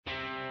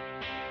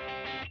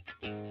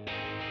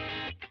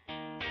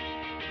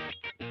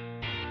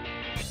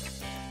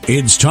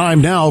It's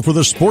time now for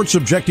the Sports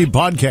Objective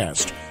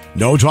Podcast.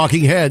 No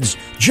talking heads,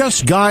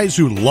 just guys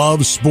who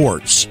love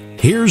sports.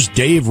 Here's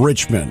Dave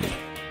Richmond.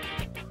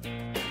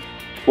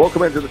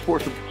 Welcome into the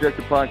Sports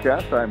Objective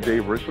Podcast. I'm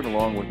Dave Richmond,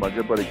 along with my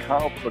good buddy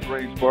Kyle from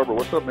LaGrange Barber.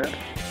 What's up, man?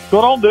 What's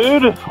going on,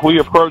 dude? We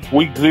approach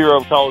week 0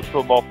 of college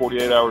football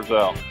 48 hours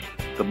out.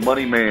 The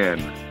money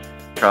man,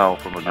 Kyle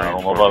from LaGrange I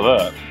don't know Barber.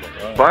 about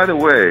that. By the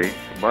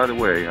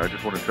way, I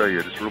just want to tell you,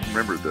 I just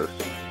remembered this.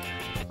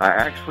 I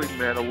actually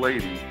met a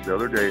lady the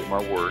other day at my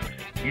work.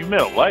 You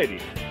met a lady?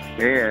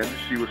 And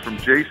she was from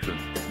Jason,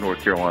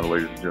 North Carolina,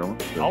 ladies and gentlemen.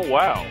 So, oh,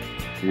 wow.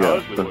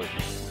 Yeah.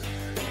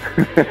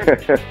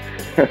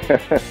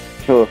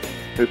 So,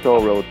 it's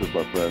all relative,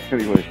 my friend.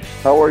 Anyway,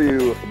 how are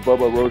you,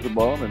 Bubba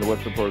Rosenbaum, in the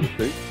western part of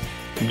the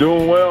state?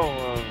 Doing well.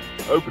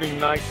 Opening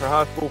night for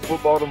high school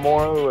football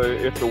tomorrow,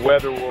 if the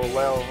weather will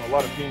allow a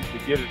lot of teams to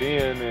get it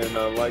in.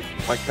 And like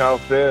Kyle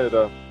said,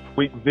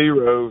 week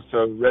 0,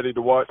 so ready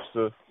to watch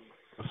the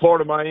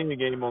Florida Miami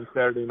game on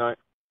Saturday night.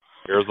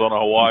 Arizona,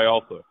 Hawaii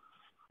also.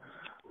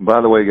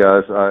 By the way,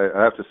 guys,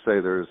 I have to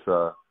say there's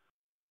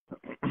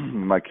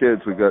my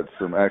kids, we got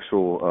some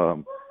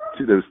actual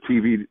those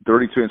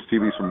 32-inch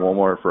TVs from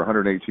Walmart for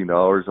 $118.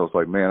 I was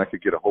like, man, I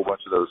could get a whole bunch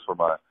of those for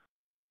my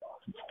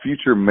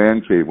future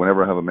man cave.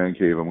 Whenever I have a man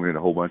cave, I'm going to get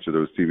a whole bunch of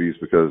those TVs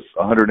because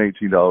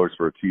 $118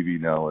 for a TV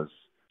now is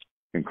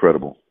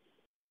incredible.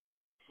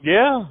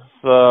 Yeah,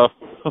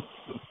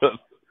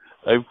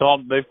 they've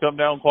come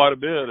down quite a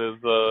bit as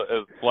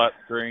flat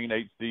screen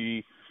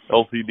HD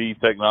LCD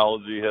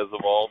technology has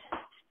evolved.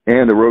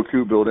 And the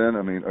Roku built in.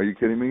 I mean, are you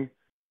kidding me?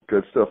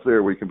 Good stuff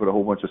there where you can put a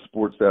whole bunch of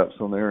sports apps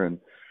on there. And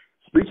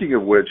speaking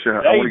of which, I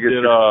want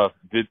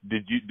to get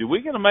did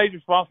we get a major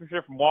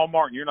sponsorship from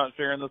Walmart and you're not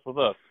sharing this with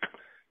us?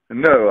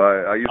 No,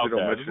 I usually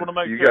don't mention. I just want to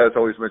make you sure. Guys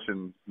always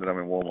mention that I'm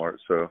in Walmart,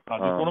 so I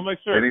just want to make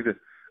sure.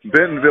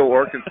 Bentonville,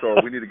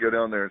 Arkansas, we need to go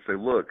down there and say,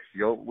 look,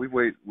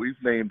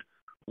 we've named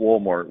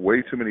Walmart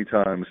way too many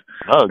times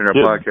in our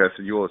podcast,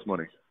 and you owe us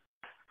money.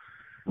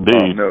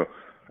 Indeed. No,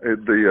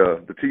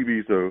 the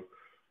TVs though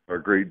are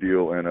a great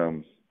deal,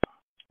 and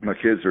my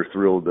kids are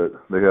thrilled that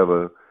they have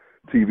a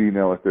TV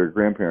now at their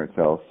grandparents'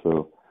 house,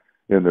 so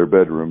in their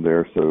bedroom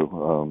there.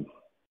 So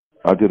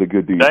I did a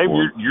good deed. Dave,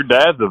 for your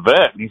dad's a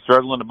vet. You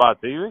struggling to buy a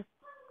TV?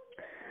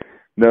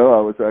 No,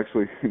 I was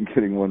actually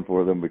getting one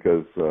for them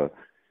because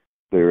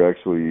they're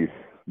actually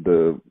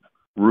the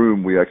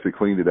room. We actually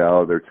cleaned it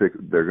out. They're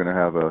going to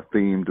have a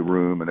themed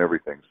room and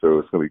everything, so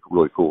it's going to be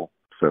really cool.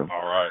 So all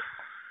right.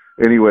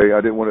 Anyway,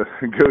 I didn't want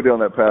to go down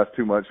that path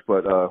too much,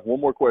 but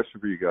one more question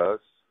for you guys.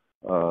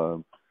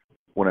 Want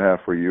to have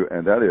for you,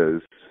 and that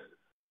is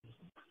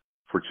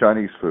for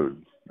Chinese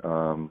food.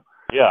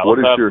 Yeah,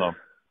 let's have some.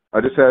 I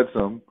just had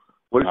some.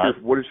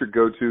 What is your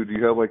go-to? Do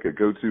you have like a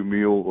go-to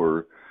meal,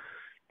 or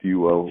do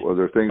you? Are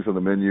there things on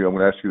the menu? I'm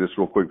going to ask you this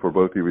real quick for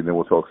both of you, and then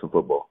we'll talk some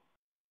football.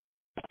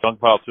 Kung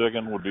Pao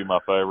chicken would be my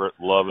favorite.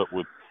 Love it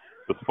with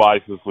the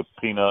spices, with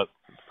peanuts.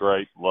 It's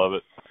great. Love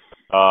it.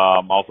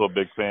 I'm also a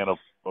big fan of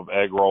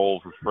egg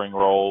rolls or spring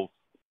rolls.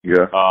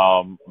 Yeah.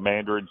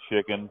 Mandarin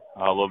chicken.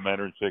 I love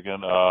Mandarin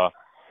chicken.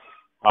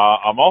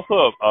 I'm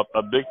also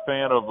a big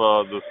fan of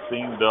the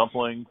steamed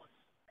dumplings.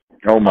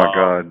 Oh my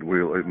God,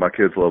 my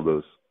kids love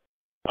those.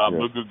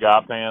 Mugu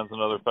gai pan's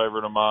another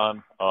favorite of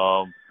mine.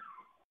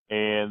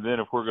 And then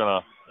if we're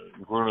gonna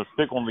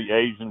stick on the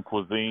Asian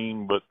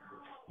cuisine, but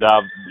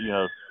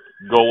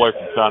go away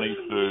from Chinese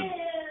food.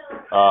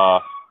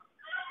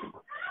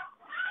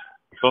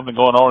 Something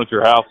going on at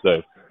your house,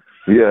 Dave?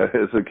 Yeah,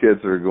 it's the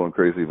kids are going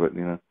crazy, but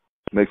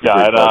makes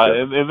and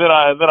then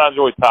I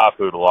enjoy Thai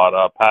food a lot.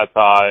 Pad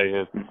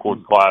Thai is of course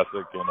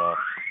classic, and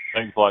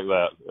things like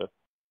that.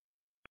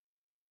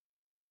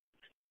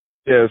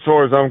 Yeah, as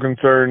far as I'm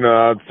concerned,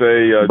 I'd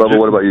say. Bubba,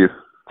 what about you?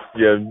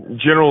 Yeah,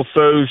 General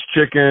Tso's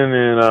chicken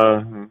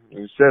and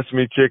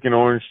sesame chicken,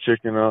 orange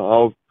chicken.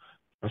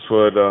 That's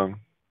what.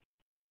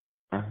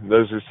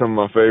 Those are some of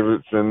my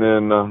favorites, and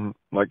then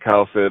like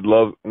Kyle said,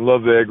 love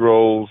the egg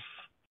rolls,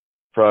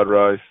 fried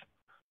rice.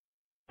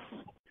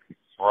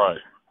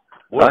 Right.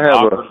 What an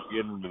offer to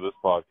get into this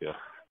podcast.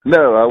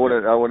 No, I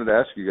wanted to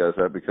ask you guys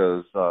that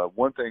because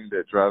one thing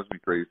that drives me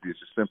crazy is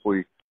just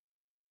simply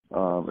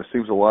it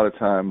seems a lot of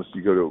times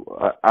you go to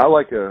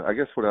I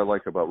guess what I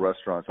like about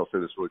restaurants, I'll say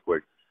this really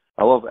quick.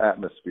 I love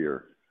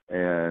atmosphere,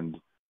 and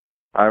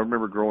I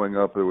remember growing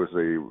up there was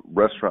a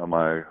restaurant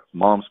my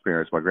mom's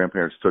parents, my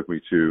grandparents took me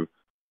to.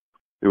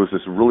 It was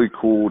this really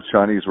cool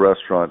Chinese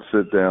restaurant,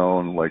 sit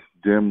down, like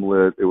dim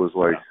lit. It was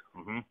like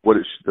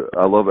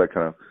I love that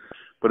kind of.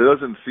 But it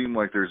doesn't seem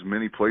like there's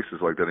many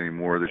places like that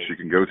anymore that you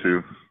can go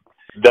to.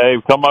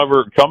 Dave, come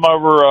over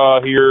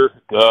here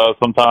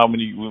sometime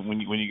when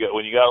you got a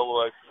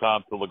little extra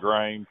time to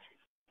LaGrange.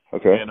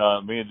 Okay.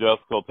 And me and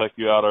Jessica will take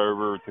you out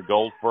over to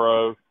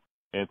Goldsboro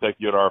and take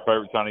you to our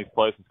favorite Chinese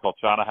place. It's called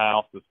China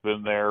House. It's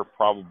been there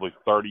probably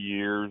 30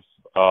 years.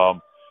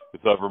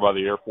 It's over by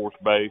the Air Force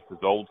Base.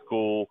 It's old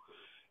school.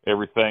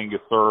 everything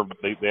gets served.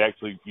 They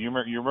actually you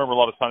remember a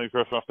lot of Chinese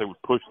restaurants, they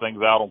would push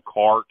things out on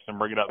carts and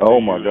bring it out to Oh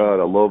you my God,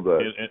 I love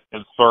that.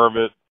 and serve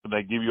it. And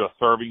they give you a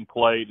serving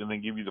plate and then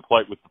give you the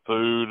plate with the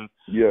food.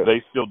 Yes.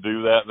 They still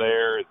do that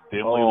there. It's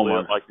dimly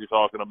lit like you're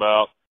talking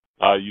about.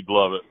 You'd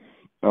love it.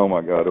 Oh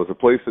my God, there was a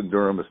place in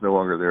Durham that's no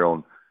longer there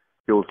on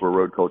Hillsborough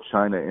Road called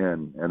China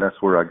Inn, and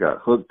that's where I got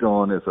hooked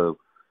on as a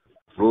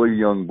really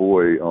young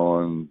boy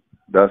on.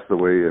 That's the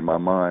way in my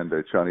mind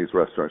a Chinese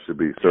restaurant should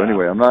be. So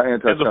anyway, I'm not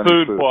anti-Chinese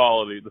food. And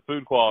the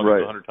food quality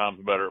right. is 100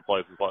 times better at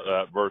places like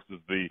that versus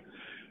the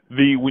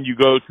when you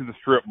go to the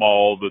strip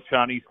mall, the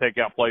Chinese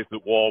takeout place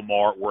at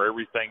Walmart where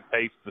everything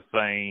tastes the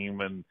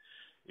same and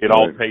it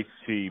all tastes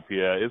cheap.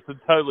 Yeah, it's a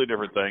totally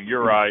different thing.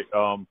 You're right.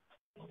 Come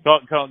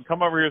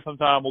over here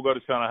sometime. We'll go to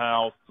China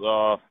House.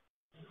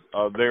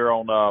 They're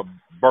on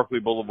Berkeley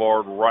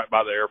Boulevard, right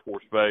by the Air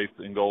Force Base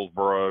in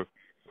Goldsboro.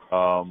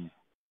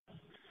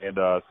 And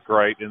it's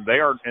great. And they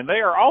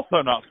are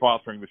also not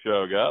sponsoring the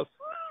show, guys.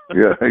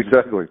 Yeah,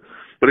 exactly.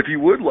 But if you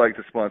would like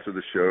to sponsor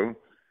the show,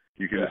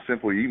 you can just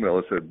simply email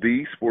us at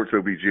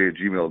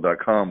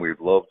thesportsobj@gmail.com. We'd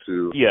love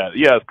to. Yeah.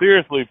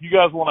 Seriously, if you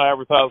guys want to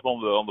advertise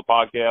on the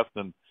podcast,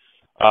 and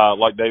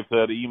like Dave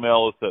said,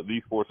 email us at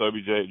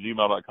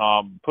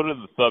thesportsobj@gmail.com. Put it in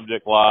the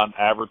subject line,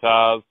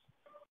 advertise,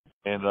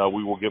 and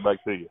we will get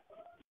back to you.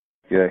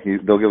 Yeah,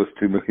 they'll give us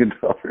 $2 million.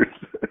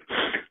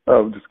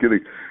 I'm just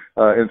kidding.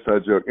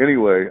 Inside joke.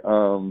 Anyway,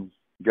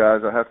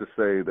 guys, I have to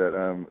say that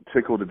I'm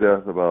tickled to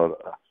death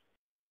about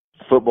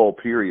football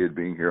period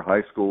being here.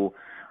 High school,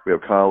 we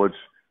have college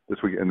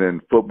this week, and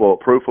then football,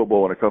 pro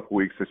football in a couple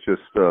weeks. It's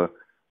just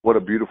what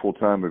a beautiful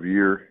time of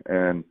year,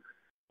 and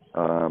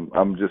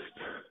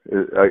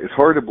it's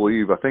hard to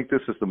believe. I think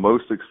this is the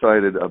most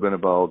excited I've been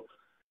about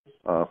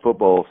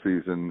football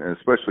season, and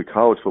especially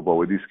college football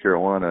with East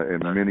Carolina in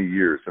many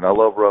years. And I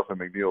love Ruff and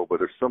McNeil, but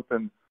there's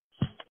something,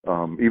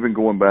 even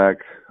going back,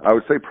 I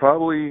would say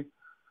probably,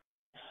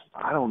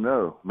 I don't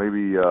know,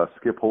 maybe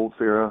Skip Holtz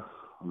era,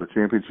 the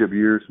championship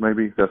years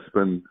maybe. That's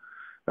been,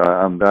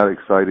 I'm that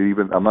excited.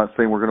 Even I'm not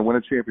saying we're going to win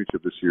a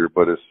championship this year,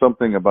 but it's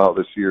something about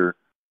this year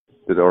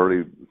that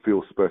already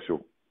feels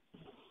special.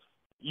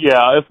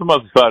 Yeah, it's the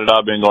most excited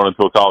I've been going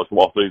into a college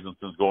football season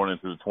since going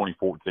into the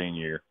 2014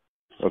 year.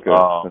 Okay,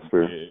 that's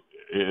fair.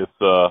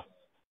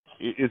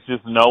 It's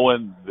just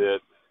knowing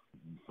that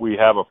we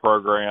have a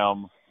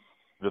program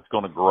that's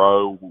going to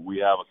grow. We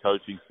have a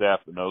coaching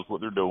staff that knows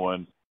what they're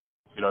doing.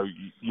 You know,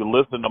 you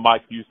listen to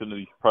Mike Houston in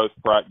these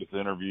post-practice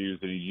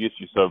interviews, and he gets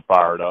you so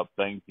fired up.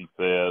 Things he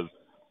says,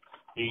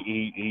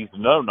 he's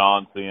no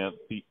nonsense.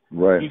 He's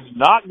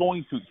not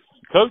going to.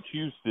 Coach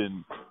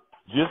Houston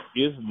just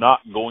is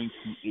not going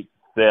to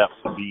accept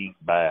being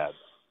bad.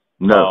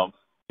 No.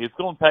 It's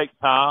going to take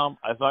time.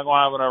 It's not going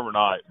to happen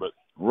overnight, but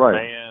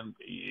man,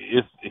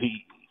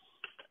 he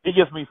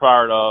gets me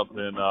fired up,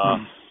 and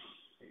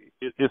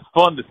it's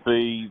fun to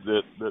see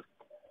that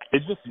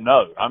it just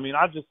knows. I mean,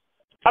 I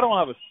don't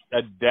have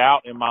a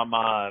doubt in my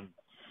mind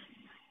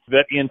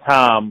that in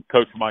time,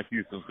 Coach Mike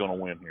Houston's going to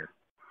win here.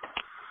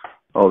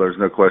 Oh, there's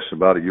no question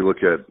about it. You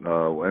look at,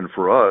 and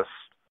for us,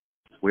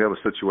 we have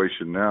a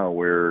situation now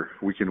where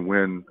we can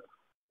win,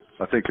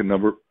 I think, a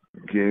number of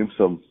games.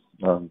 So,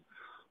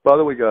 by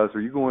the way, guys,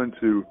 are you going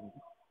to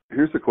 –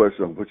 here's the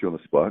question. I'll put you on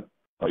the spot,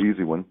 an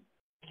easy one.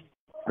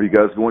 Are you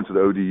guys going to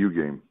the ODU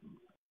game,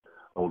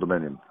 Old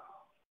Dominion?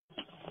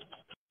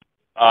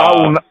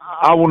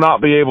 I will not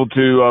be able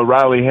to.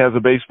 Riley has a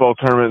baseball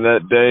tournament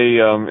that day.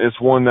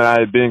 It's one that I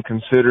had been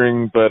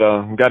considering, but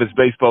got his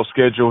baseball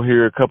schedule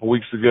here a couple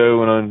weeks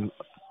ago, and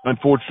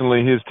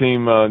unfortunately his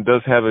team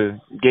does have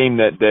a game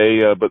that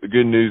day. But the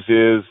good news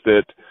is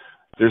that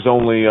there's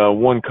only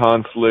one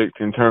conflict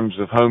in terms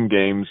of home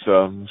games,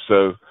 so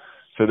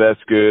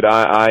that's good.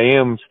 I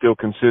am still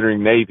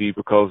considering Navy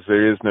because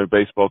there is no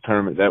baseball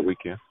tournament that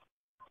weekend.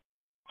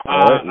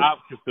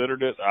 I've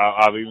considered it.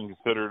 I've even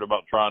considered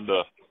about trying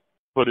to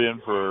put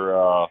in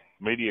for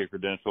media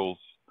credentials,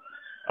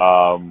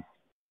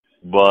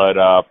 but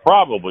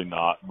probably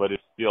not. But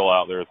it's still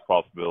out there as a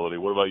possibility.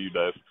 What about you,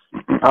 Dave?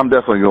 I'm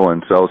definitely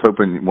going. So I was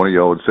hoping one of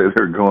y'all would say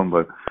they're going,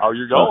 but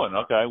you're going?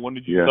 Okay. When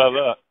did you decide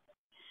that?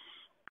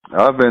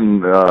 I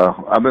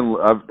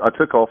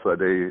took off that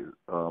day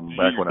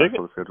back when I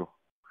saw the schedule.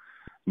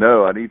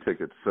 No, I need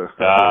tickets. So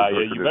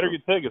you better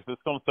get tickets.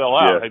 It's going to sell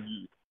out. Yeah. Have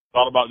you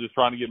thought about just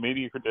trying to get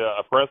media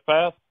a press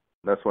pass?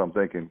 That's what I'm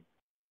thinking.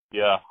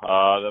 Yeah,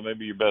 that may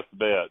be your best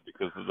bet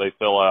because they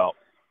sell out.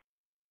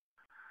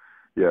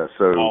 Yeah,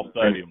 so Small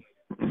stadium.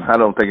 I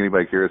don't think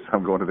anybody cares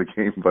I'm going to the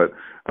game, but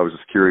I was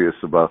just curious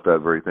about that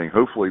very thing.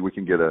 Hopefully we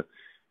can get a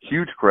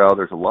huge crowd.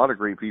 There's a lot of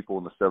great people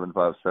in the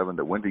 757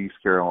 that went to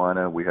East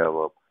Carolina. We have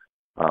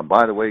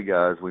by the way,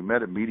 guys, we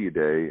met at Media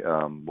Day.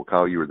 Well,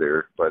 Kyle, you were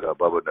there, but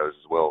Bubba knows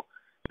as well.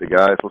 The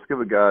guys, let's give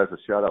the guys a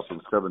shout-out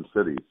from Seven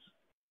Cities.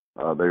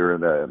 They were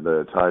in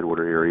the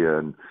Tidewater area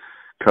and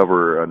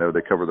I know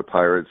they cover the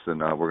Pirates, and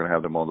we're going to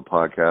have them on the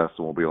podcast,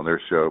 and we'll be on their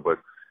show. But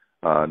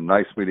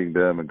nice meeting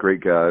them, and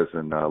great guys,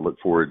 and look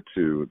forward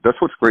to – that's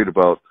what's great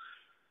about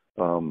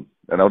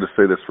and I'll just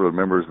say this for the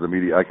members of the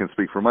media. I can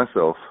speak for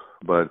myself,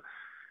 but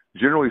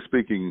generally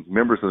speaking,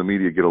 members of the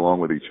media get along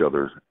with each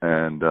other,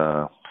 and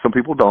some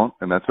people don't,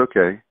 and that's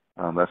okay.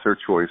 That's their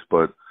choice,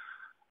 but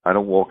I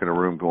don't walk in a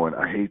room going,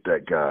 I hate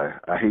that guy.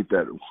 I hate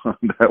that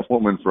that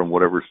woman from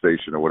whatever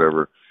station or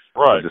whatever.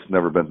 Right. I've just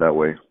never been that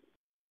way.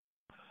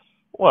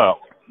 Well,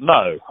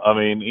 no. I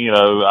mean,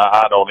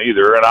 I don't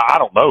either, and I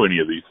don't know any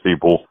of these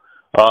people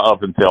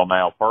up until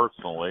now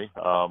personally.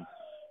 I've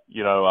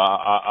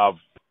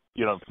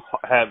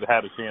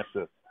had a chance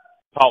to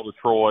talk to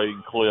Troy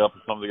and Cliff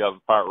and some of the guys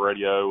at Pirate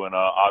Radio, and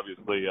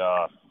obviously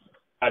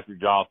Patrick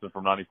Johnson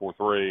from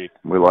 94.3.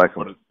 We like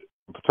him.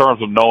 In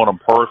terms of knowing them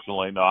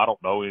personally, no, I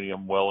don't know any of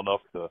them well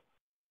enough to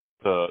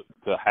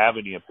have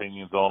any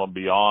opinions on them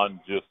beyond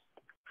just,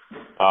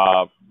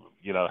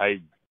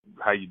 hey,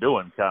 how you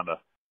doing, kind of.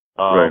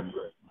 Right.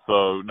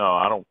 So no,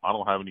 I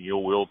don't have any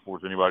ill will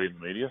towards anybody in the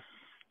media.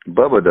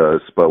 Bubba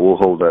does, but we'll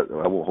hold that.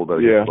 I won't hold that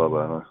against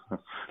Bubba.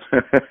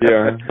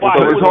 Yeah.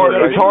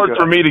 It's hard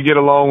for me to get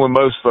along with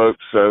most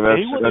folks, so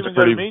he wouldn't even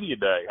go to media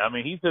day. I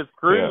mean, he said,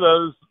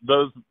 "Screw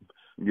those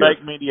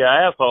fake media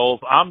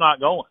assholes. I'm not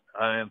going,"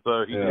 and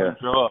so he didn't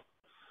show up.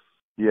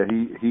 Yeah,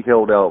 he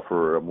held out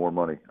for more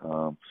money.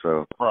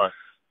 Right.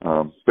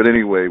 But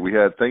anyway,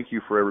 thank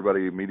you for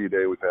everybody at Media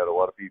Day. We've had a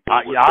lot of people.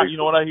 You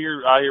know what I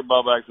hear? I hear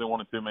Bubba actually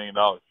wanted $2 million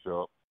to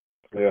show up.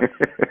 Yeah.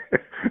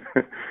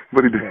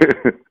 But he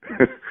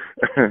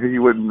did. He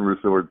wouldn't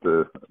resort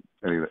to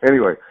anything.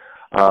 Anyway,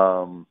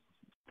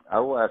 I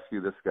will ask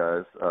you this,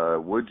 guys.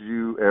 Would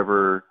you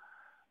ever,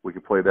 we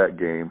could play that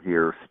game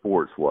here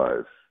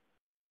sports-wise.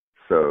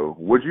 So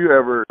would you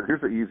ever,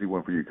 here's an easy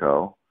one for you,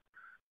 Kyle.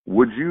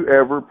 Would you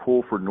ever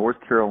pull for North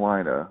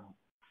Carolina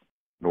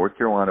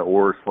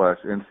or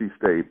 /NC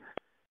State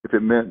if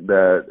it meant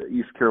that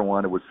East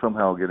Carolina would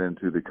somehow get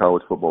into the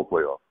college football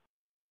playoff?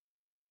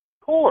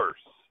 Of course.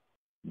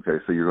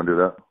 Okay, so you're going to do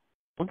that?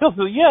 Because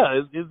at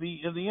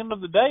the end of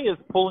the day,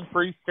 it's pulling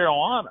for East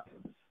Carolina.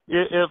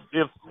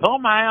 If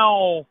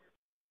somehow,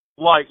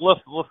 like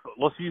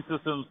let's use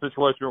this in a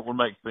situation where it would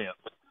make sense.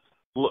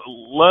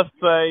 Let's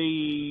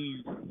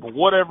say for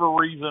whatever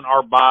reason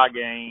our bye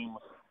game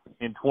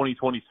in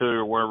 2022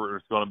 or wherever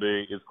it's going to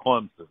be is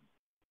Clemson,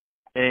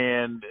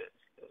 and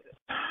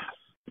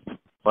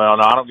well,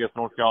 no, I don't guess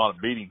North Carolina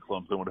beating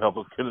Clemson would help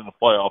us get in the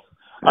playoffs.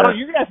 I don't.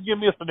 You're gonna have to give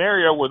me a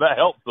scenario where that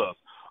helps us.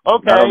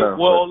 Okay,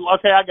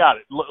 I got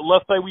it.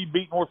 Let's say we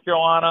beat North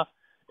Carolina,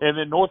 and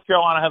then North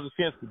Carolina has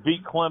a chance to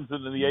beat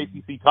Clemson in the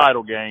ACC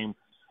title game,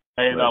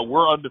 and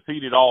we're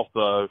undefeated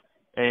also,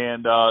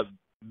 and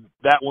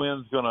that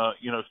win's going to,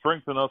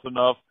 strengthen us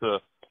enough so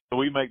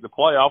we make the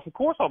playoff. Of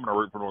course I'm going to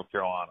root for North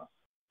Carolina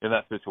in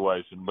that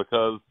situation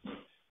because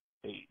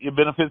it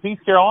benefits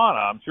East Carolina.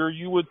 I'm sure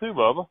you would too,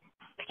 Bubba.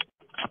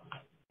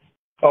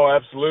 Oh,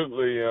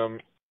 absolutely.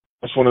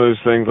 It's one of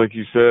those things, like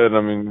you said,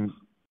 I mean,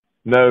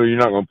 no, you're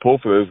not going to pull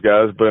for those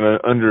guys, but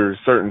under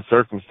certain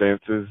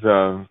circumstances,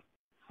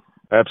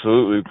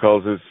 absolutely,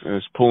 because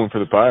it's pulling for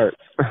the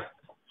Pirates.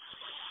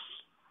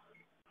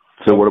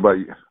 So what about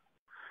you?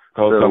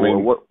 Because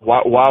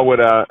why would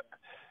I?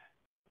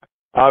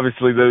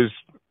 Obviously,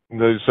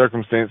 those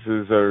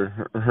circumstances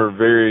are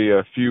very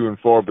few and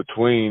far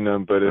between.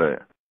 But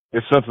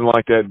if something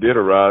like that did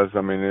arise, I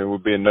mean, it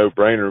would be a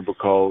no-brainer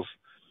because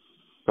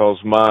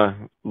my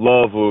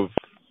love of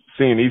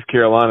seeing East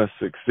Carolina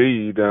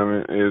succeed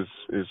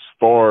is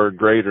far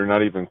greater,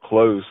 not even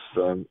close,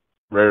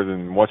 rather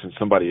than watching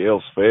somebody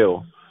else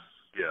fail.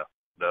 Yeah,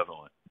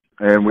 definitely.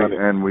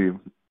 And we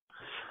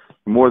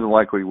more than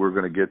likely we're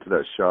going to get to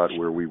that shot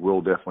where we will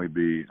definitely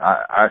be.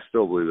 I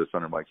still believe this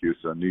under Mike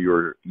Houston,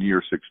 New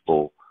Year's Six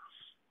Bowl.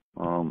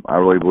 I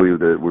really believe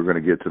that we're going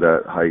to get to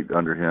that height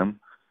under him.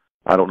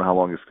 I don't know how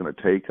long it's going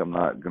to take. I'm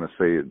not going to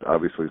say it.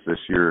 Obviously, it's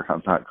this year.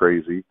 I'm not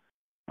crazy.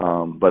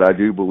 But I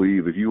do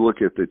believe if you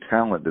look at the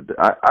talent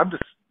that I'm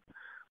just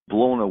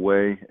blown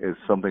away is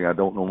something I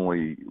don't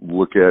normally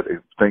look at.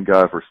 Thank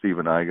God for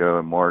Stephen Igo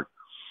and Mark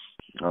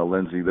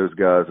Lindsay. Those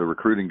guys are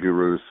recruiting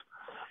gurus.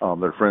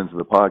 They're friends of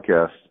the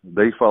podcast.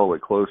 They follow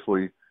it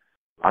closely.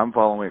 I'm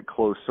following it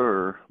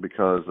closer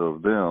because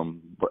of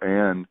them.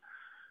 And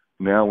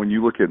now when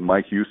you look at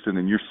Mike Houston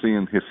and you're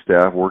seeing his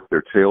staff work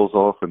their tails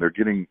off and they're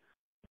getting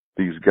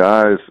these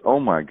guys, oh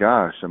my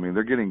gosh, I mean,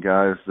 they're getting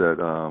guys that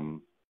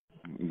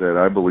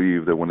I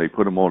believe that when they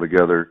put them all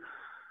together,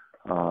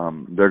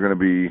 they're going to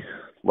be,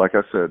 like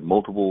I said,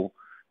 multiple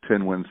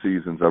 10-win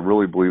seasons. I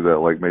really believe that,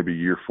 like maybe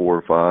year 4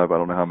 or 5. I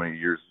don't know how many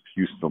years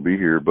Houston will be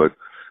here, but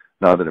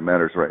not that it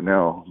matters right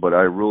now. But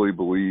I really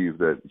believe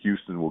that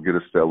Houston will get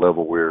us to that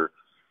level where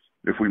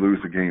if we lose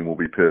the game, we'll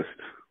be pissed.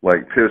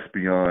 Like pissed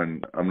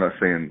beyond, I'm not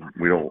saying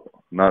we don't,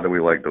 not that we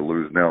like to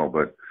lose now,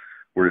 but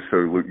we're just so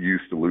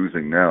used to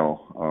losing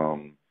now.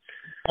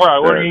 Right,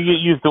 when you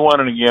get used to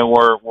winning again,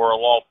 where a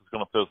loss is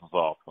going to piss us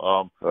off.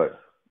 Right.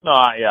 No,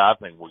 I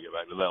think we'll get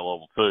back to that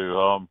level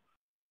too.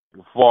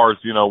 As far as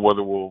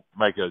whether we'll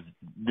make a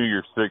New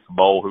Year's Six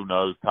Bowl, who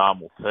knows? Time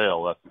will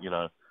tell. That's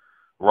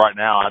right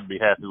now I'd be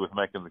happy with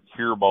making the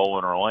Cure Bowl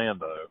in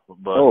Orlando.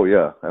 But, oh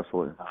yeah,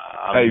 absolutely.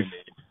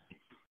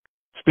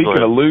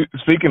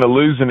 Speaking of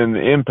losing and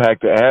the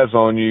impact it has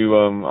on you,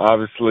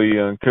 obviously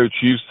Coach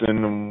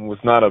Houston was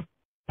not a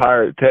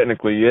Pirate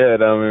technically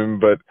yet. I mean,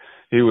 but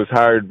he was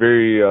hired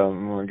very,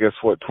 I guess,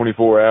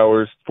 24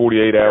 hours,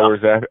 48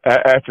 hours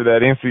after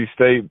that NC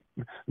State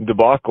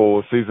debacle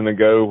a season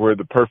ago, where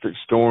the perfect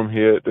storm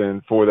hit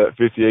and for that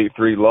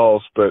 58-3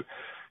 loss. But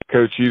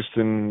Coach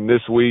Houston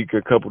this week,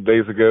 a couple of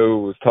days ago,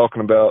 was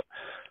talking about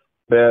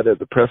that at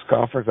the press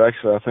conference.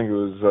 Actually, I think it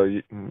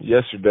was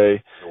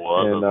yesterday.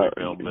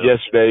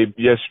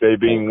 Yesterday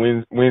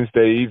being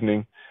Wednesday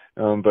evening.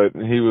 But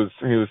he was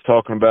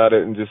talking about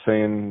it and just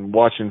saying,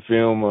 watching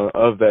film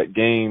of that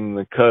game,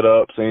 the cut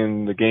ups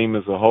and the game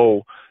as a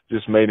whole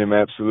just made him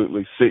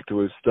absolutely sick to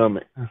his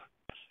stomach.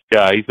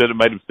 Yeah, he said it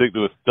made him sick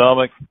to his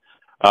stomach. He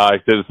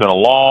said it's been a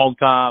long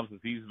time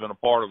since he's been a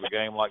part of a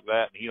game like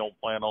that, and he don't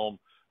plan on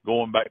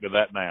going back to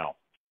that now.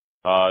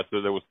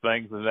 So there was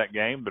things in that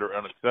game that are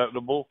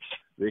unacceptable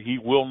that he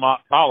will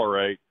not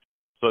tolerate,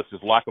 such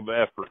as lack of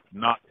effort,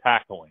 not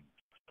tackling,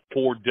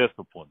 poor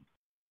discipline.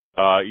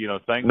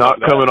 Things not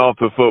like coming off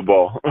the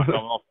football. Not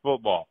coming off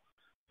football.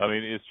 I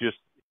mean, it's just,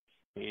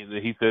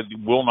 he said it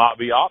will not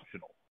be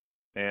optional.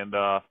 And,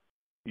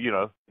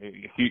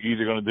 he's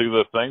either going to do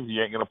those things or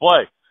you ain't going to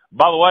play.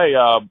 By the way,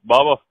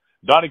 Bubba,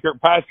 Donnie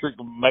Kirkpatrick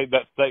made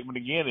that statement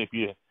again. If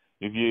you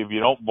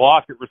don't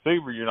block at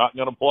receiver, you're not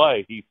going to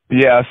play.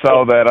 Yeah, I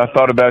saw that. I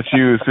thought about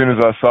you as soon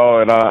as I saw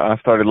it. I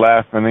started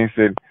laughing. He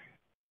said,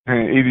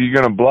 either you're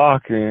going to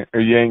block or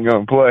you ain't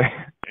going to play.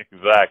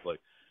 Exactly.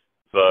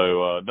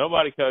 So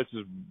nobody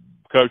coaches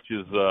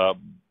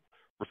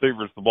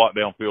receivers to block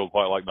downfield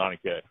quite like Donnie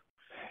K.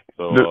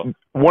 So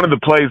one of the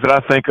plays that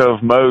I think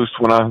of most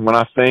when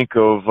I think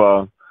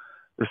of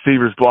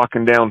receivers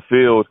blocking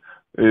downfield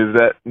is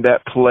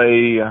that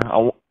play.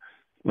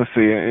 Let's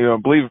see. I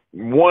believe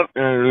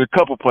there's a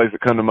couple plays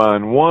that come to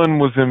mind. One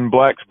was in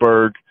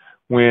Blacksburg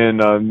when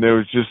there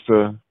was just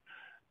a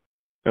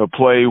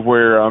play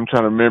where I'm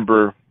trying to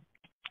remember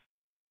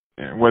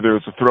whether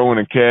it was a throw and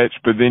a catch,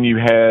 but then you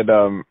had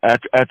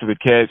after the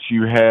catch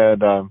you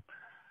had or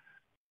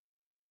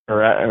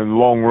a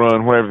long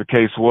run, whatever the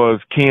case was,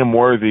 Cam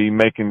Worthy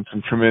making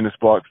some tremendous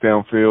blocks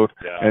downfield,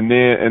 and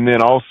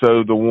then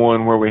also the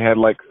one where we had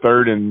like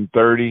 3rd and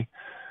 30,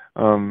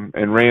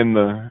 and ran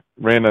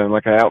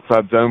like an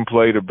outside zone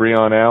play to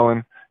Breon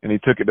Allen, and he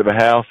took it to the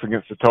house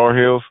against the Tar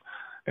Heels,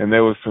 and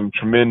there was some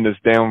tremendous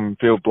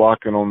downfield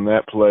blocking on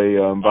that play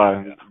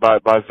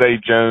by Zay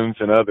Jones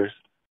and others.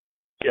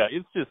 Yeah,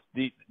 it's just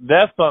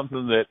that's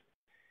something that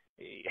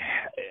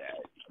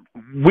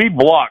we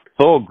blocked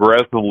so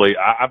aggressively.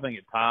 I think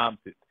at times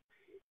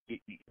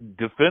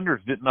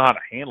defenders didn't know how to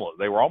handle it.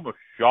 They were almost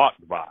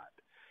shocked by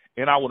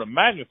it. And I would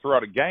imagine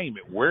throughout a game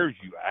it wears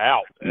you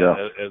out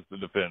as the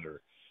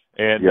defender.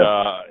 And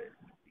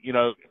you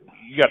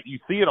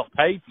see it on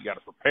tape. You got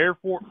to prepare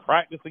for it,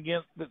 practice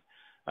against it.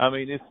 I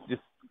mean, it's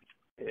just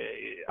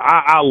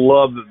I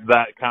love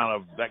that kind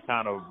of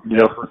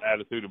different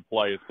attitude and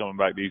play is coming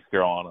back to East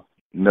Carolina.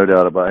 No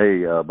doubt about it.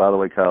 Hey, by the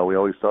way, Kyle, we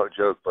always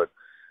joke, but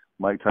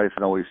Mike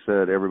Tyson always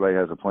said everybody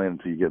has a plan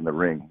until you get in the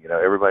ring.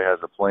 Everybody has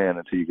a plan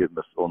until you get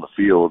on the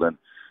field, and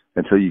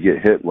until you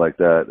get hit like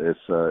that, it's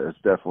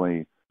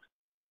definitely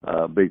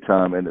big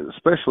time. And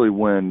especially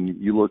when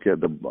you look at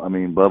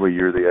Bubba,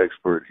 you're the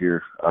expert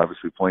here,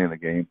 obviously playing the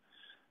game.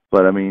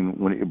 But I mean,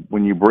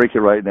 when you break it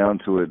right down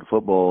to it,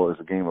 football is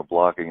a game of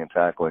blocking and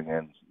tackling,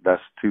 and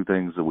that's two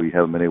things that we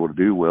haven't been able to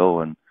do well,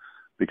 and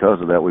because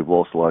of that, we've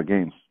lost a lot of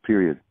games.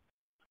 Period.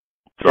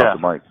 Drop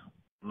the mic.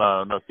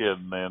 No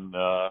kidding, man.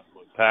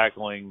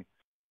 Tackling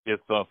is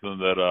something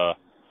that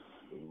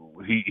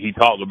he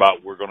talked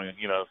about. We're going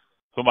to,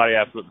 somebody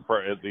asked at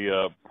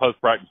the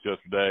post practice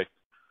yesterday,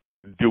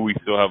 do we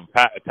still have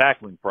a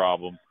tackling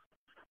problem?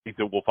 He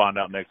said we'll find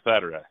out next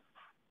Saturday.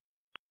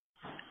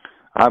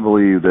 I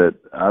believe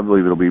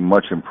it'll be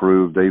much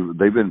improved.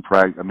 They've been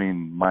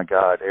my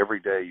God, every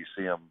day you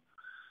see them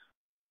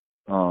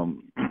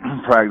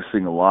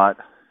practicing a lot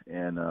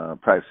and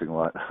tackling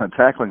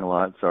a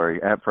lot.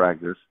 At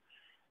practice,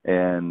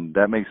 and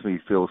that makes me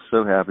feel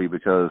so happy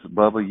because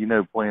Bubba,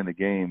 playing the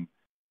game.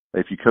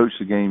 If you coach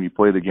the game, you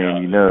play the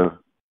game. You know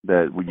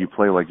that when you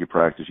play like you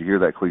practice, you hear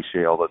that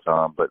cliche all the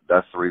time, but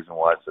that's the reason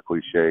why it's a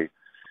cliche.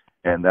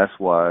 And that's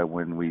why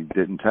when we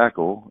didn't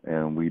tackle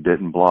and we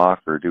didn't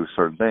block or do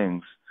certain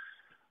things,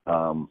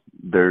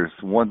 there's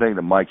one thing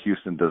that Mike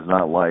Houston does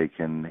not like,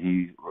 and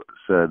he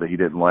said that he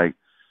didn't like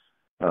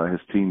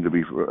his team to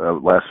be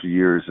last few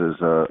years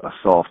as a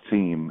soft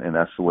team, and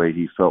that's the way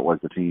he felt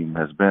like the team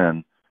has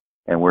been,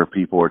 and where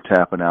people are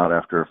tapping out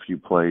after a few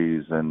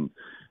plays and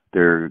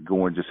they're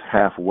going just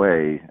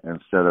halfway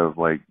instead of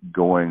like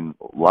going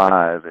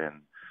live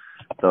and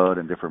thud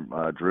and different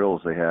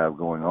drills they have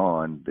going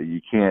on. That you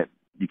can't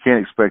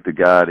expect a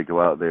guy to go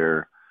out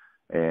there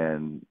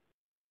and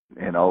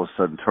all of a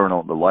sudden turn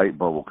on the light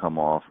bulb will come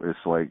off. It's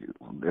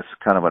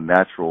kind of a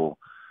natural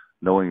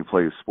knowing you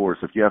play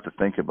sports. If you have to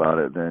think about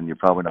it, then you're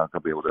probably not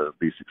going to be able to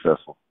be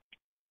successful.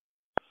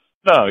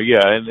 No,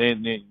 yeah,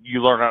 and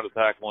you learn how to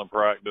tackle in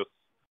practice.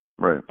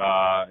 Right.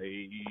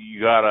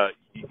 You gotta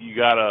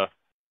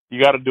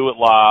you got to do it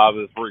live,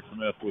 as Rick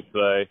Smith would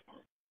say.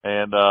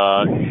 And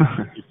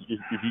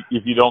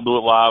if you don't do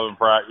it live in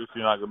practice,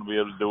 you're not going to be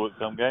able to do it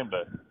come game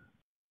day.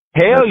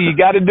 Hell, you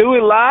got to do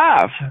it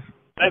live.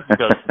 Thank you,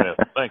 Coach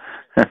Smith. Thank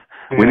you.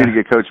 We need to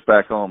get Coach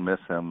back on, miss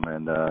him,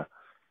 and I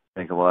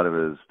think a lot of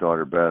his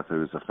daughter Beth,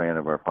 who's a fan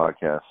of our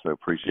podcast, so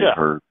appreciate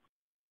her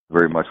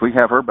very much. We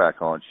have her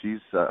back on. She's,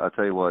 I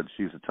tell you what,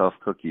 she's a tough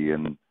cookie,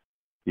 and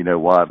you know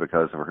why?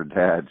 Because of her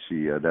dad.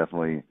 She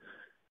definitely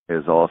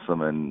is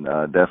awesome, and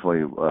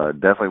definitely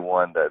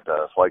one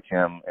that's like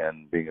him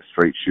and being a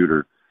straight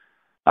shooter.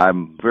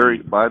 I'm very.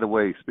 By the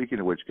way, speaking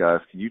of which, guys,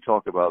 can you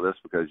talk about this,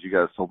 because you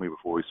guys told me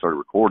before we started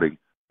recording?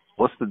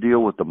 What's the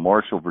deal with the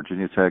Marshall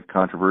Virginia Tech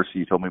controversy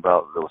you told me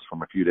about? That was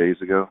from a few days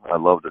ago. I'd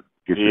love to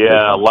get your take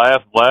on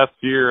it. last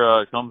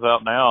year it comes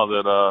out now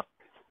that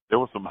there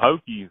were some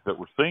Hokies that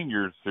were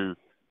seniors who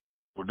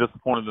were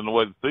disappointed in the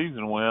way the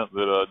season went,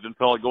 that didn't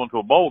feel like going to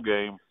a bowl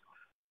game.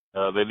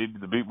 They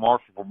needed to beat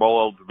Marshall for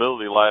bowl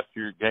eligibility last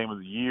year at Game of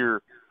the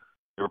Year.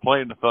 They were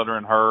playing the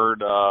Southern Herd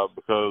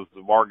because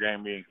of our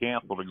game being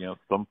canceled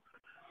against them.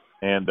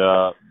 And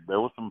there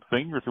were some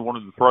seniors who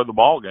wanted to throw the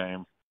ball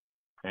game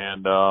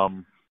and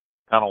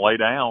kind of lay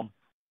down.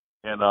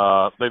 And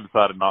they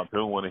decided not to,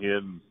 and went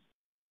ahead and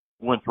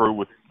went through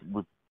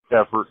with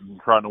effort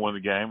and trying to win the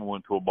game and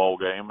went to a bowl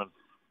game.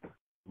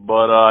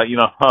 But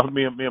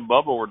me and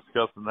Bubba were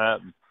discussing that.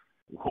 And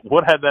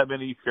what had that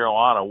been East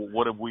Carolina?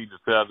 What if we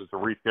decided to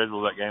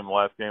reschedule that game, the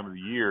last game of the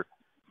year,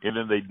 and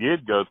then they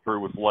did go through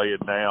with lay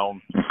it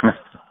down?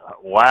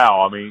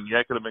 Wow. I mean,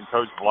 that could have been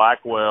Coach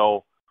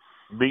Blackwell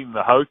beating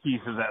the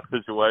Hokies in that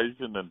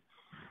situation, and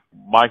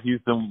Mike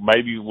Houston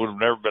maybe would have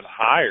never been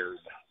hired.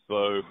 So,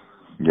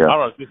 I don't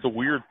know, it's just a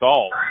weird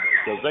thought,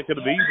 because that could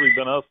have easily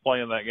been us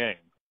playing that game.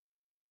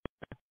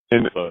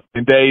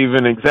 And Dave,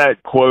 an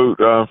exact quote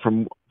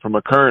from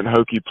a current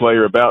Hokie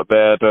player about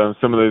that.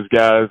 Some of those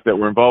guys that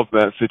were involved in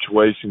that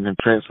situation have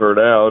transferred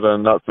out,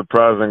 not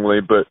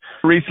surprisingly. But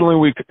recently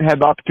we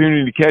had the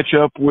opportunity to catch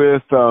up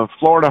with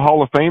Florida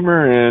Hall of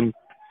Famer and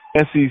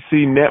SEC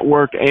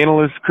Network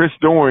analyst Chris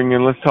Doering,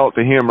 and let's talk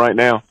to him right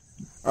now.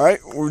 All right,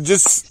 we're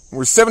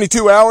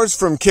 72 hours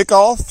from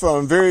kickoff.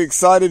 I'm very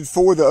excited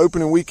for the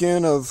opening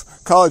weekend of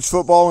college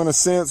football, in a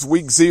sense,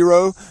 week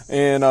 0.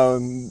 And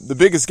the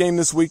biggest game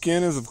this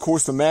weekend is, of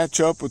course, the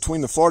matchup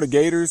between the Florida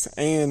Gators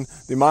and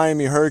the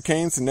Miami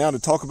Hurricanes. And now to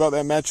talk about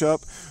that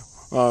matchup,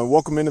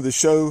 welcome into the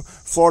show,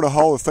 Florida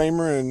Hall of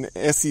Famer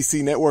and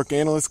SEC Network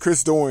analyst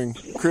Chris Doering.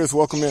 Chris,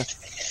 welcome in.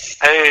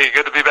 Hey,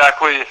 good to be back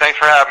with you. Thanks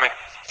for having me.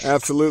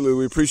 Absolutely.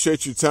 We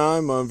appreciate your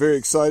time. I'm very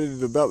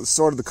excited about the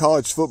start of the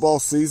college football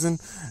season,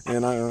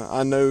 and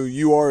I know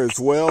you are as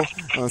well.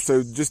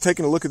 So just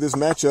taking a look at this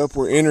matchup,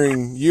 we're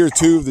entering year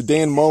 2 of the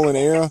Dan Mullen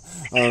era.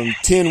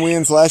 10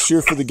 wins last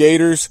year for the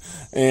Gators,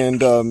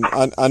 and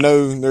I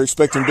know they're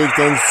expecting big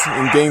things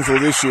in Gainesville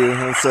this year.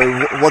 And so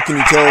what can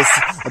you tell us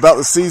about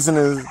the season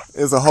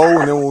as a whole,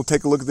 and then we'll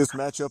take a look at this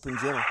matchup in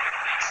general.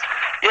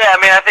 Yeah, I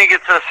mean, I think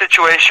it's a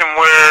situation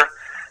where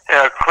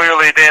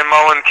clearly Dan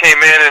Mullen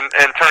came in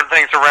and turned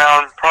things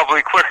around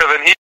probably quicker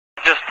than he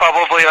just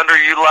probably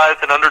underutilized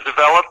and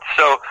underdeveloped.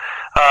 So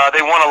they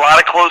won a lot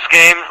of close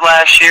games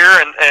last year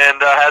and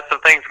had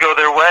some things go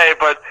their way.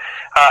 But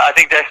I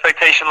think the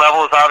expectation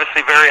level is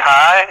obviously very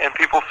high, and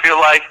people feel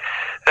like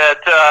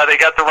that they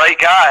got the right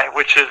guy,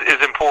 which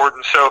is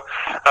important. So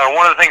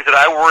one of the things that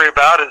I worry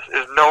about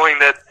is knowing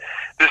that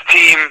this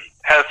team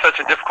has such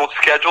a difficult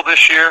schedule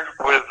this year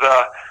with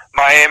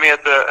Miami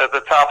at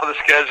the top of the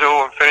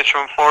schedule and finishing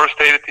with Florida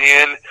State at the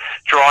end,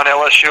 drawing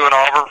LSU and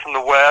Auburn from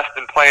the West,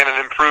 and playing an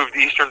improved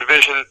Eastern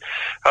Division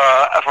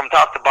from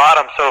top to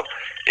bottom. So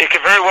it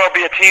could very well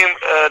be a team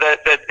that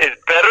is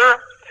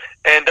better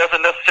and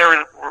doesn't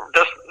necessarily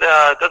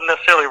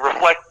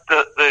reflect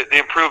the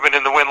improvement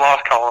in the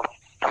win-loss column.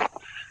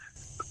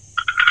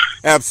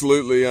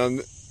 Absolutely.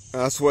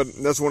 That's one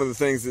of the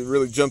things that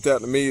really jumped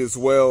out to me as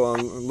well.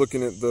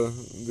 Looking at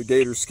the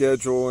Gators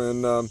schedule,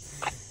 and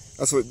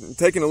that's what,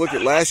 taking a look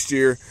at last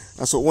year,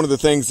 that's what one of the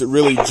things that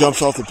really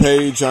jumps off the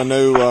page. I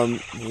know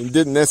it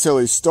didn't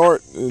necessarily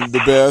start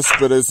the best,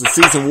 but as the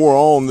season wore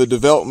on, the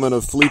development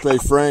of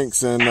Felipe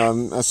Franks,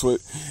 and that's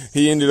what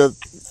he ended up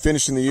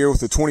finishing the year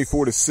with a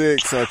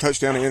 24-6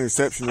 touchdown to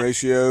interception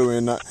ratio.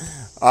 And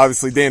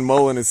obviously Dan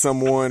Mullen is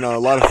someone, a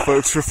lot of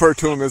folks refer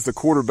to him as the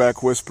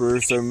quarterback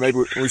whisperer, so maybe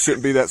we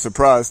shouldn't be that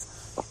surprised.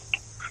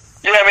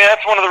 Yeah, I mean,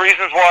 that's one of the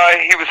reasons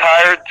why he was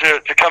hired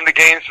to come to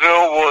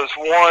Gainesville was,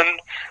 one,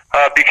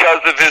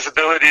 because of his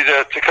ability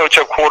to coach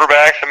up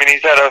quarterbacks. I mean,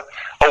 he's had a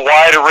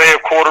wide array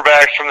of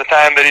quarterbacks from the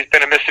time that he's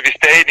been at Mississippi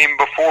State, and even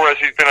before, as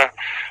he's been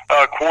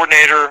a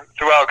coordinator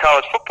throughout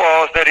college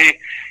football, is that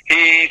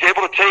he's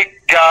able to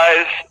take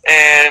guys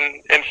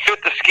and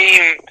fit the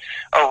scheme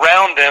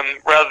around them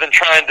rather than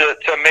trying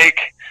to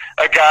make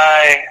a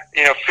guy,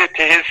 fit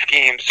to his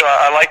scheme. So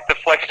I like the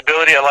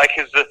flexibility. I like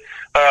his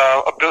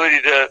ability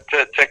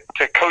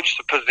to coach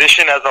the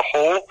position as a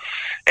whole.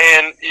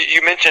 And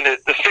you mentioned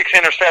it, the 6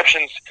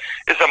 interceptions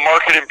is a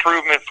marked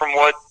improvement from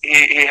what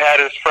he had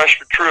his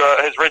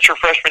redshirt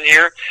freshman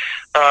year.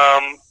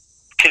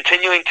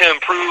 continuing to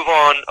improve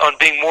on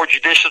being more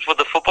judicious with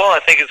the football, I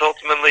think, is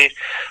ultimately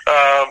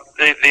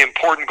the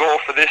important goal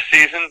for this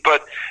season.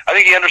 But I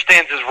think he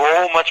understands his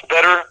role much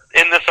better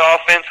in this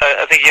offense.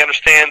 I think he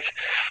understands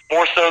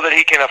more so that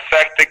he can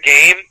affect the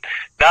game,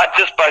 not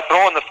just by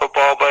throwing the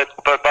football, but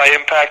by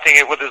impacting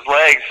it with his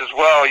legs as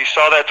well. You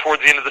saw that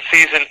towards the end of the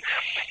season.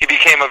 He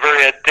became a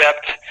very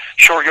adept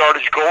short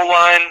yardage goal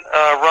line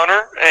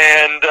runner,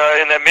 and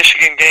in that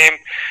Michigan game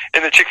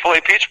in the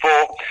Chick-fil-A Peach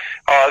Bowl,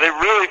 they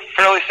really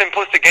fairly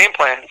simplistic game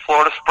plan.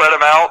 Florida spread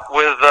them out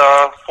with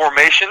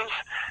formations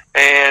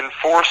and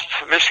forced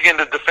Michigan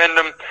to defend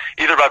them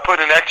either by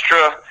putting an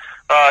extra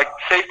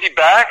safety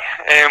back,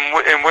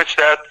 in which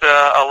that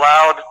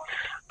allowed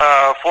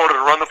Florida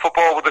to run the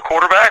football with the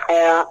quarterback,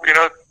 or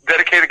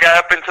dedicate a guy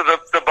up into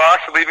the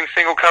box, leaving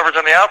single coverage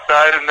on the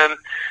outside, and then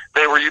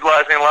they were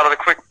utilizing a lot of the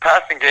quick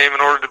passing game in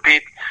order to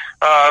beat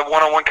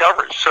one-on-one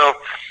coverage. So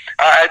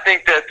I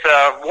think that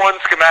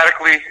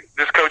schematically,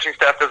 this coaching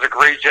staff does a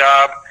great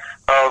job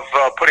of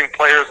putting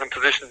players in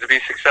positions to be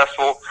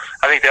successful.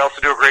 I think they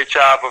also do a great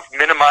job of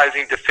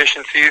minimizing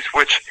deficiencies,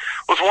 which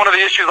was one of the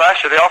issues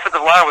last year. The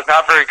offensive line was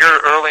not very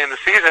good early in the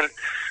season,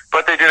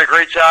 but they did a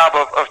great job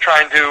of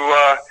trying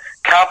to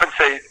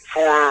compensate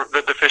for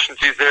the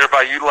deficiencies there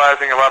by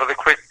utilizing a lot of the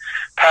quick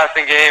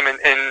passing game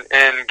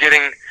and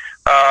getting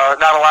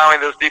not allowing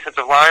those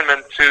defensive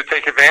linemen to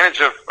take advantage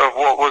of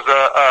what was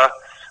a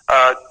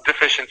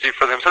deficiency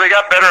for them. So they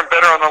got better and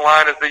better on the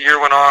line as the year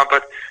went on,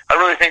 but I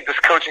really think this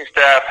coaching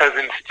staff has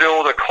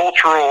instilled a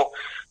cultural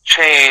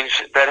change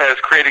that has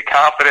created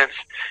confidence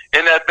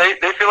in that they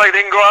feel like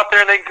they can go out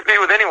there and they can compete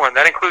with anyone.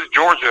 That includes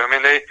Georgia. I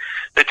mean,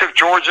 they took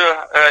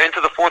Georgia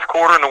into the fourth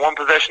quarter in a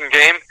one-possession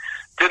game.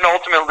 Didn't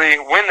ultimately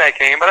win that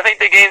game, but I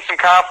think they gained some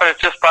confidence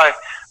just by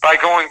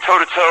going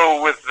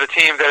toe-to-toe with the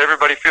team that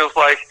everybody feels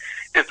like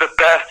is the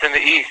best in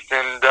the East,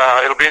 and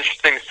it'll be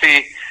interesting to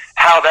see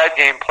how that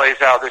game plays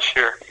out this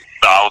year.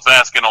 I was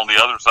asking on the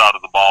other side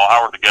of the ball,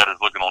 how are the Gators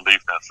looking on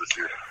defense this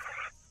year?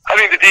 I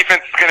think the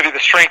defense is going to be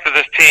the strength of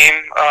this team.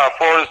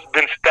 Florida's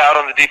been stout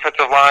on the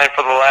defensive line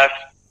for the last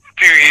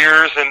few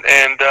years,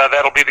 and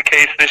that'll be the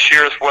case this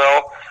year as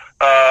well.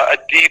 A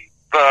deep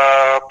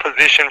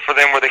position for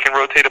them where they can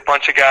rotate a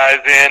bunch of guys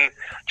in.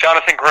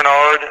 Jonathan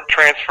Grenard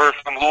transferred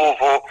from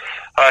Louisville.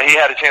 He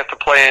had a chance to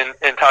play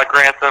in Todd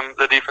Grantham,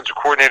 the defensive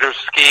coordinator's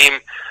scheme,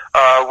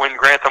 when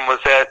Grantham was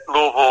at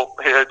Louisville,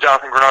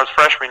 Jonathan Grenard's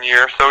freshman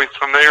year. So he's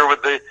familiar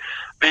with the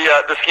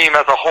scheme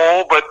as a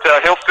whole, but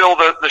he'll fill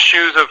the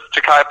shoes of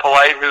Ja'Kai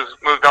Polite, who's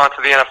moved on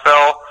to the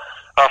NFL.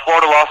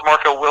 Florida lost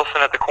Marco Wilson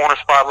at the corner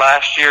spot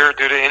last year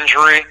due to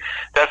injury.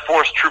 That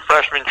forced true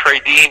freshman Trey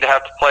Dean to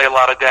have to play a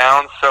lot of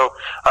downs. So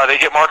they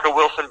get Marco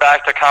Wilson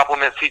back to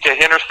complement C.J.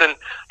 Henderson.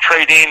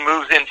 Trey Dean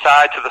moves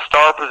inside to the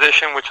star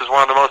position, which is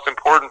one of the most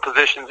important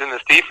positions in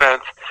this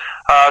defense.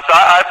 So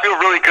I feel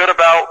really good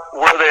about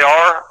where they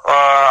are.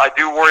 I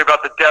do worry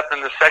about the depth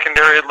in the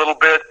secondary a little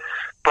bit.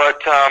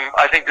 But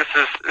I think this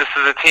is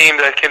a team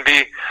that can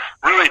be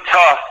really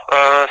tough,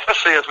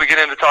 especially as we get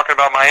into talking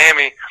about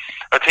Miami,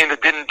 a team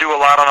that didn't do a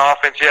lot on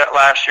offense yet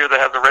last year. That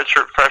has a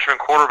redshirt freshman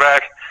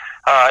quarterback.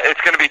 It's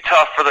going to be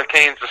tough for the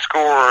Canes to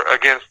score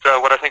against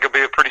what I think will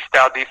be a pretty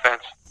stout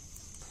defense.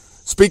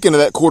 Speaking of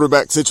that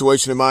quarterback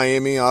situation in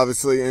Miami,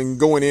 obviously, and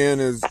going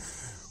in as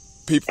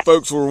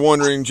folks were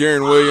wondering,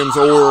 Jarren Williams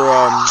or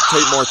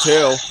Tate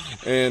Martell,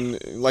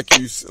 and like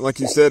you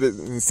said,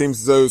 it seems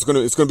as though it's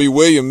going to be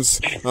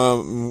Williams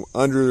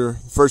under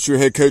first-year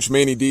head coach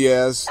Manny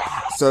Diaz.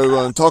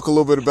 So talk a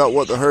little bit about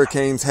what the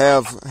Hurricanes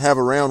have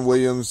around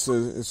Williams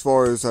as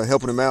far as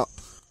helping him out.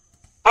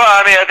 Well,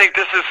 I mean, I think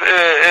this is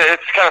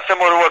it's kind of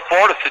similar to what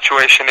Florida's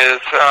situation is.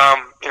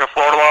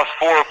 Florida lost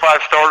 4 or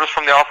 5 starters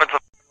from the offensive.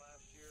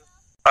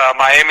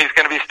 Miami's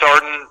going to be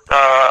starting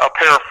a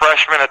pair of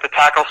freshmen at the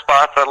tackle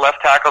spots. At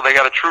left tackle, they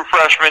got a true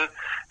freshman,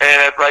 and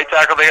at right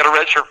tackle, they got a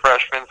redshirt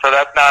freshman. So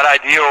that's not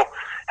ideal,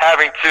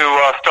 having to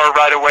start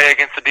right away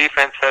against a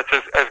defense that's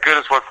as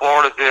good as what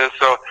Florida's is.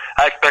 So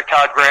I expect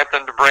Todd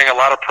Grantham to bring a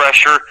lot of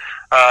pressure,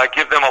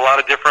 give them a lot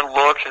of different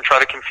looks, and try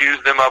to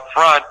confuse them up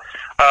front.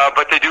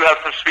 But they do have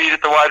some speed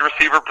at the wide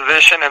receiver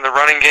position, and the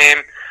running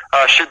game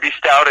should be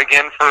stout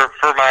again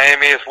for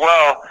Miami as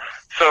well.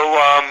 So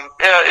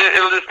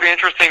it'll just be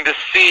interesting to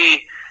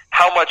see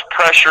how much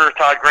pressure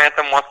Todd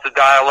Grantham wants to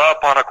dial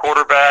up on a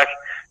quarterback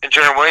in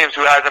Jarren Williams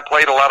who hasn't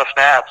played a lot of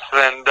snaps.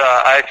 And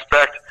I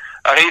expect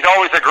he's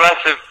always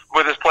aggressive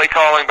with his play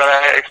calling, but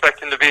I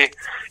expect him to be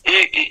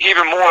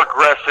even more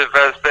aggressive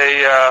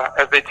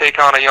as they take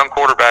on a young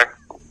quarterback.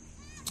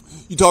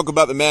 You talk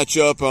about the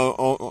matchup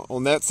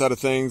on that side of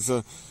things.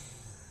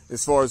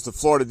 As far as the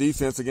Florida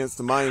defense against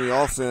the Miami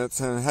offense,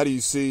 and how do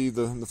you see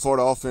the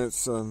Florida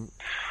offense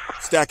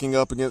stacking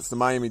up against the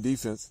Miami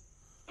defense?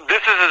 This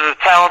is as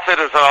talented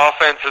as an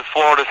offense as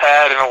Florida's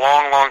had in a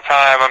long, long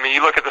time. I mean,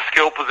 you look at the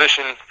skill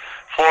positions,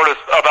 Florida's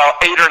about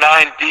 8 or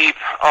 9 deep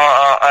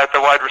at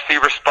the wide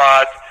receiver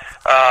spot.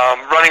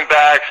 Running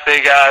backs,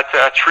 they got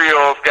a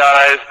trio of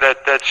guys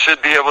that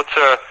should be able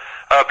to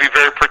be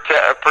very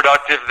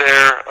productive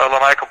there.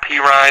 LaMichael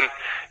Pirine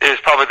is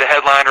probably the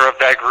headliner of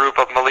that group.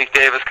 Of Malik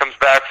Davis comes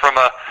back from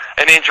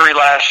an injury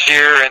last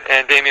year,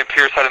 and Dameon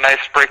Pierce had a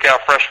nice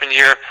breakout freshman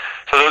year.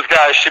 So those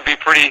guys should be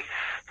pretty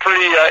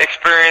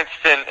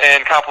experienced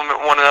and complement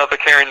one another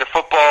carrying the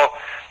football.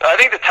 I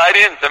think the tight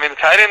ends. I mean,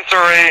 the tight ends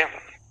are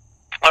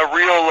a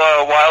real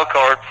wild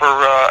card for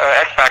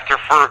X factor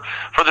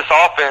for this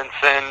offense.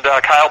 And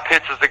Kyle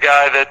Pitts is the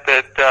guy that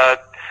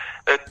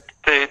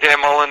Dan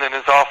Mullen and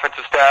his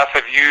offensive staff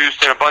have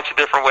used in a bunch of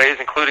different ways,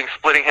 including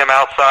splitting him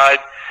outside,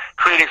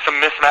 creating some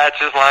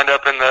mismatches lined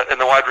up in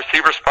the wide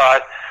receiver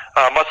spot,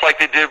 much like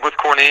they did with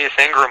Cornelius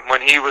Ingram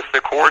when he was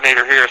the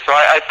coordinator here. So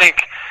I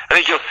think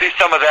you'll see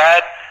some of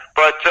that.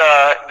 But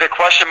the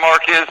question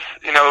mark is,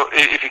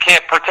 if you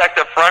can't protect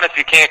up front, if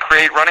you can't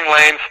create running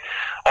lanes,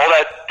 all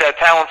that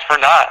talent's for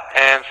naught.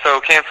 And so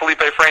can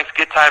Felipe Franks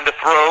get time to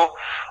throw?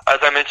 As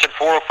I mentioned,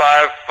 4 or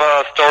 5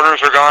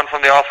 starters are gone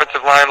from the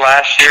offensive line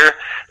last year.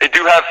 They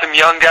do have some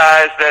young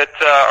guys that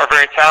are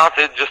very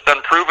talented, just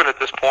unproven at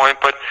this point.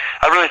 But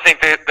I really think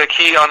the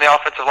key on the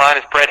offensive line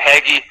is Brett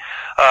Hagee,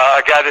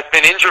 a guy that's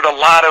been injured a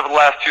lot over the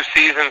last 2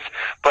 seasons,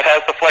 but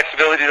has the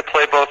flexibility to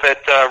play both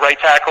at right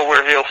tackle,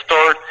 where he'll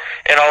start,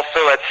 and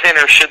also at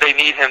center should they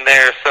need him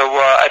there. So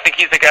I think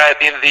he's the guy at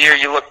the end of the year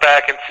you look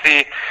back and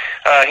see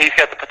he's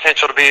got the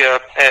potential to be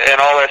an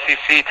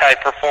all-SEC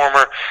type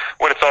performer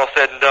when it's all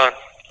said and done.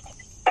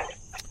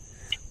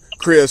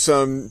 Chris,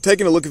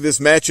 taking a look at this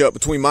matchup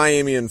between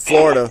Miami and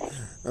Florida,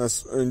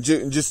 and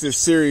just this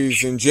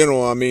series in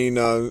general, I mean,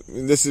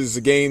 this is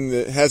a game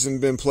that hasn't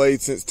been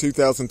played since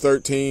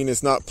 2013.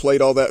 It's not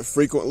played all that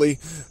frequently.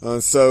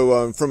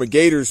 So from a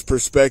Gators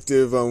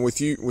perspective,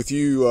 with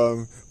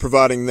you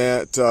providing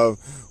that,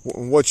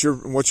 what's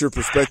your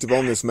perspective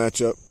on this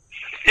matchup?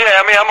 Yeah,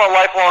 I mean, I'm a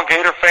lifelong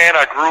Gator fan.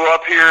 I grew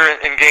up here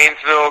in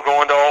Gainesville,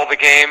 going to all the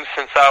games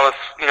since I was,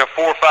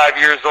 4 or 5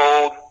 years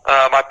old.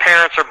 My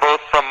parents are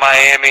both from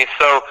Miami,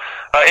 so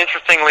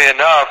interestingly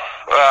enough,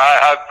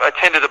 I've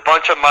attended a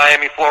bunch of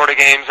Miami, Florida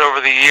games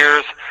over the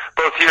years,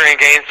 both here in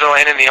Gainesville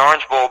and in the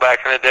Orange Bowl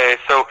back in the day.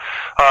 So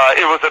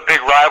it was a big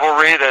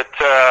rivalry that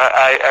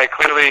I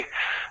clearly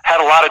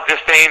had a lot of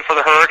disdain for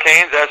the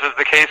Hurricanes, as is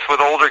the case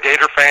with older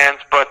Gator fans,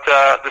 but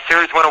the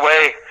series went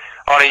away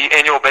on an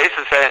annual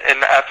basis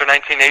after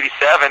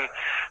 1987.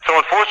 So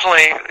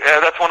unfortunately,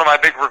 that's one of my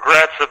big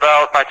regrets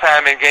about my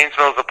time in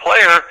Gainesville as a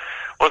player,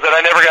 was that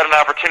I never got an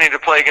opportunity to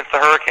play against the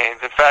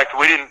Hurricanes. In fact,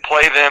 we didn't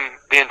play them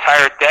the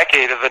entire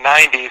decade of the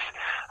 90s.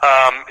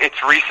 It's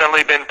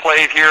recently been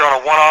played here on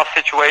a one-off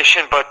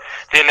situation, but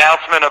the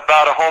announcement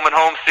about a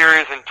home-and-home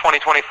series in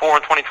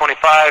 2024 and 2025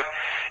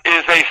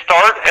 is a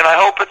start, and I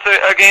hope it's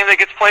a game that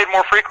gets played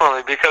more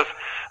frequently, because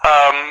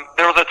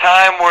there was a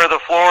time where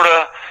the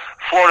Florida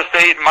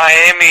State and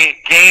Miami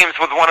games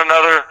with one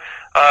another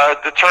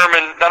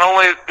determined not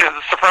only the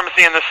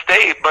supremacy in the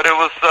state, but it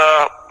was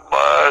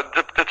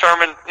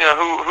determined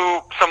who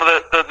some of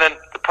the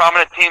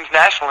prominent teams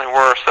nationally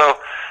were. So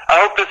I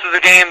hope this is a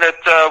game that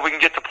we can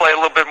get to play a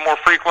little bit more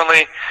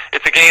frequently.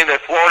 It's a game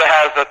that Florida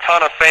has a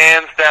ton of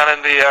fans down in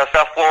the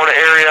South Florida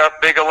area,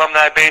 big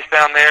alumni base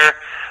down there,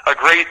 a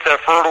great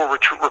fertile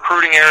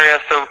recruiting area.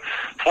 So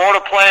Florida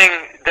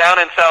playing down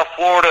in South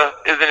Florida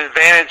is an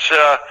advantage,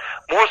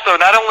 more so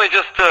not only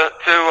just to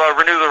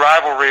renew the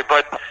rivalry,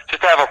 but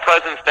just to have a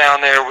presence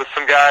down there with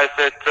some guys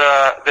that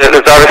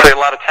there's obviously a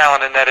lot of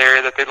talent in that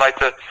area that they'd like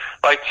to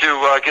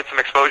get some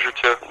exposure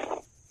to.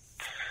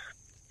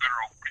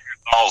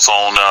 Thoughts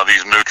on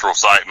these neutral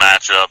site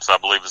matchups? I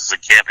believe this is a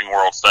Camping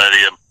World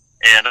Stadium,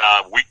 and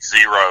week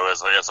 0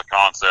 as a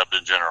concept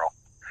in general.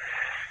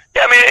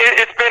 Yeah, I mean,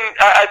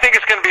 I think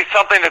it's going to be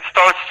something that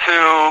starts to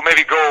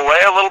maybe go away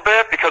a little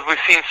bit, because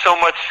we've seen so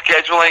much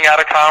scheduling out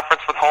of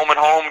conference with home and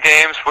home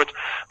games,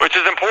 which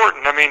is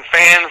important. I mean,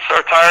 fans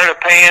are tired of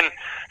paying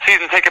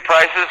season ticket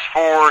prices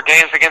for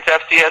games against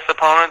FCS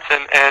opponents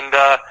and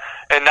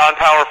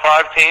non-Power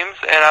 5 teams,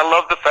 and I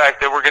love the fact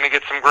that we're going to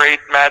get some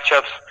great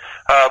matchups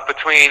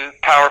between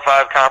Power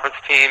 5 conference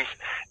teams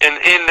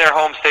in their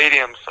home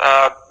stadiums.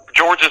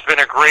 Georgia's been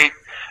a great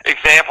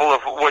example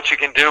of what you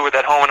can do with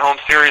that home-and-home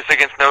series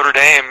against Notre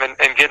Dame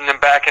and getting them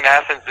back in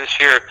Athens this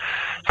year.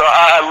 So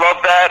I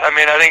love that. I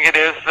mean, I think it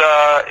is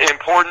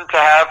important to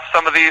have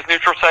some of these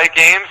neutral site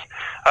games.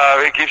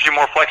 It gives you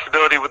more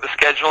flexibility with the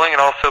scheduling and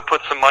also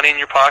puts some money in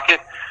your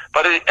pocket.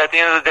 But at the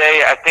end of the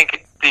day, I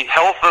think the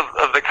health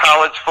of the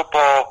college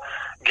football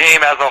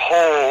game as a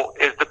whole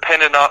is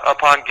dependent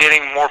upon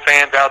getting more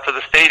fans out to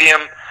the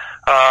stadium.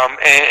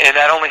 And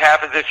that only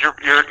happens if you're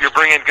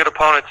bringing good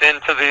opponents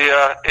into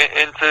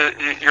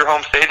your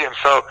home stadium.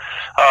 So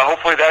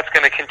hopefully that's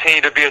going to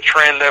continue to be a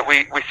trend that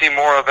we see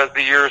more of as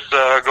the years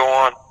go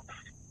on.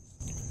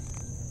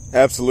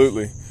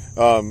 Absolutely.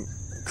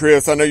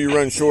 Chris, I know you're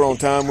running short on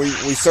time. We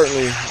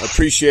certainly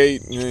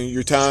appreciate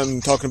your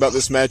time talking about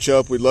this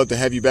matchup. We'd love to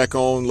have you back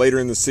on later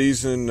in the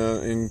season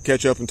and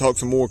catch up and talk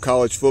some more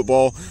college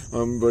football.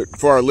 But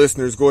for our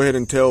listeners, go ahead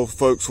and tell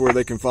folks where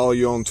they can follow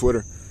you on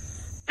Twitter.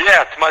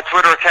 Yeah, my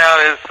Twitter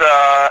account is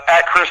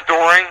at Chris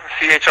Doering,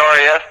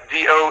 ChrisDoering,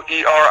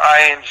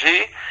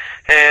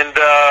 and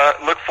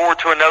look forward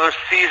to another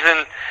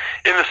season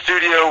in the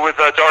studio with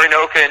Dari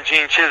Noka and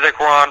Gene Chizik.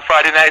 We're on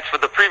Friday nights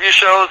with the preview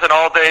shows, and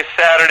all day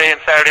Saturday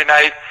and Saturday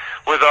night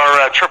with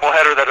our triple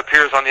header that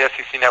appears on the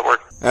SEC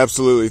Network.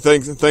 Absolutely.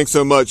 Thanks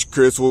so much,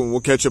 Chris.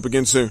 We'll catch up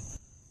again soon.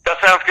 That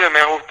sounds good,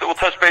 man. We'll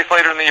touch base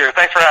later in the year.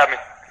 Thanks for having me.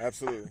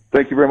 Absolutely.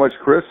 Thank you very much,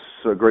 Chris.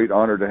 A great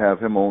honor to have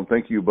him on.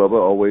 Thank you,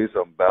 Bubba. Always,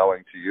 I'm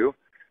bowing to you.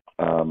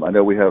 I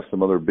know we have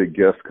some other big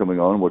guests coming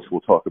on, which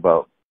we'll talk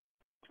about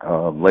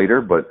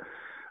later, but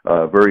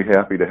very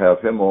happy to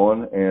have him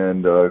on.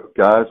 And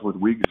guys, with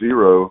week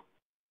 0,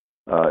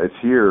 it's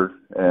here.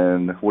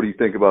 And what do you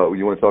think about?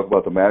 You want to talk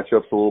about the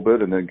matchups a little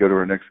bit, and then go to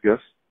our next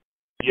guest?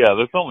 Yeah,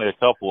 there's only a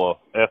couple of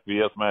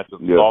FBS matchups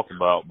to talk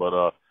about,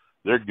 but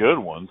they're good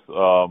ones.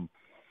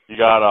 You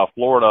got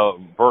Florida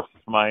versus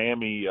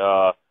Miami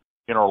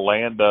in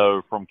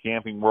Orlando from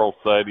Camping World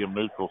Stadium,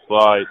 neutral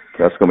site.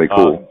 That's going to be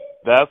cool.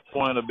 That's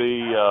going to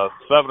be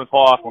 7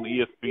 o'clock on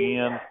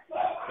ESPN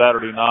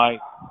Saturday night.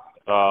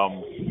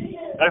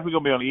 Actually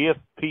going to be on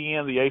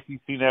ESPN, the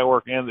ACC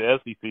network, and the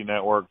SEC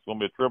network. It's going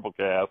to be a triple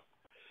cast.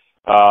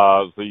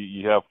 So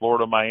you have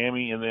Florida,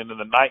 Miami, and then in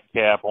the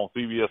nightcap on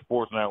CBS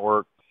Sports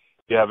Network,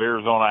 you have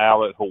Arizona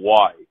out at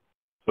Hawaii.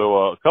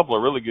 So a couple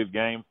of really good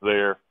games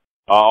there.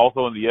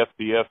 Also in the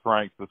FBS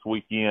ranks this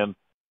weekend,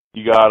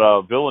 you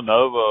got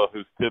Villanova,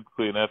 who's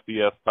typically an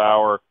FBS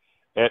power,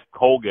 at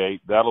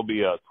Colgate. That'll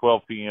be a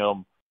 12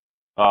 p.m.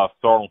 Start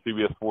on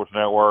CBS Sports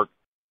Network.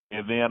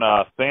 And then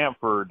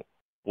Stanford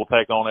will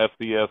take on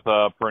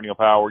FCS perennial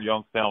power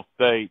Youngstown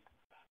State.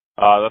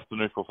 That's the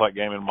neutral site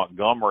game in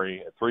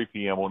Montgomery at 3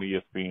 p.m. on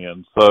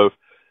ESPN. So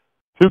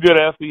 2 good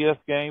FBS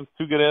games,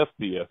 2 good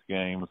FCS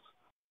games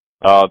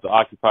to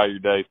occupy your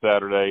day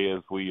Saturday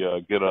as we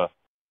get a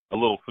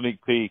little sneak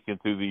peek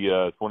into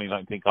the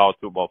 2019 college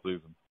football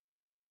season.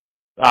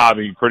 I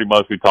mean, pretty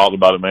much we talked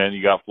about it, man.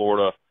 You got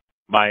Florida,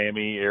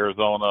 Miami,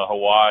 Arizona,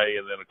 Hawaii,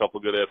 and then a couple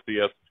of good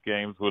FCS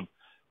games with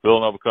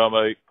Villanova,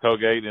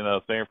 Colgate,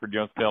 and Stanford,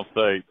 Youngstown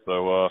State.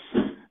 So,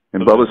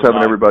 and Bubba's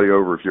having everybody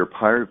over. If you're a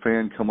Pirate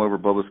fan, come over.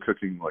 Bubba's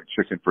cooking like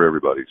chicken for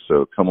everybody.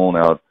 So come on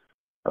out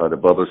to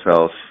Bubba's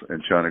house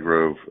in China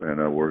Grove,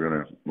 and we're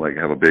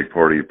gonna have a big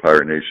party,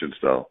 Pirate Nation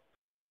style.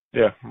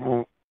 Yeah,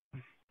 well,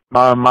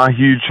 my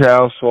huge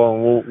house. Well,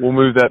 we'll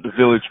move that to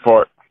Village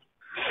Park.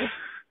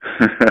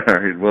 All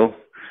right. Well,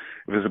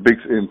 if it's a big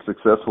and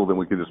successful, then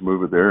we can just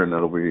move it there, and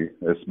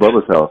it's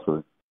Bubba's house. So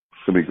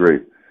it's gonna be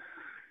great.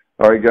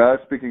 All right, guys.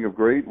 Speaking of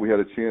great, we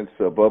had a chance,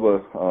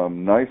 Bubba.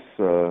 Nice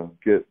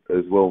get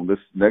as well. This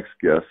next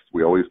guest,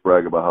 we always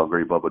brag about how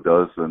great Bubba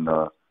does, and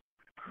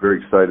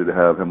very excited to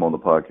have him on the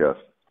podcast.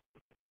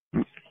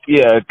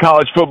 Yeah,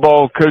 college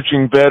football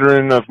coaching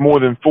veteran of more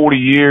than 40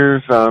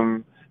 years.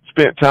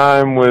 Spent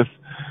time with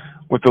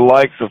the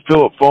likes of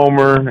Phillip,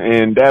 Fulmer,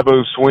 and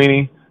Dabo,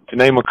 Swinney, to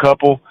name a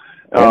couple.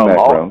 And Mack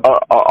Brown.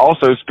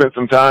 Also spent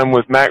some time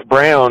with Mack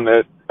Brown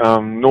at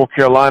North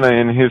Carolina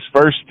in his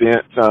first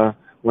stint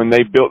when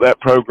they built that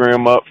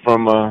program up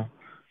from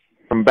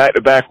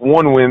back-to-back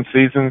 1-win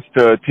seasons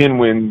to a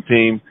 10-win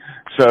team.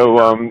 So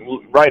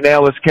right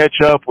now, let's catch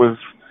up with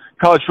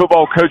college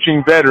football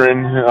coaching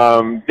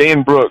veteran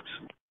Dan Brooks.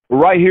 We're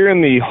right here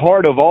in the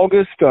heart of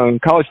August.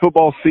 College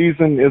football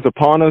season is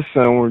upon us,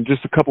 and we're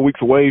just a couple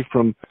weeks away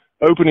from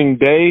opening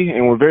day,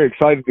 and we're very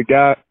excited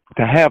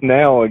to have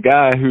now a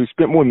guy who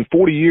spent more than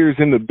 40 years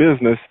in the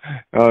business,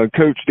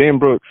 Coach Dan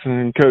Brooks.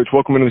 And Coach,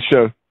 welcome into the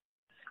show.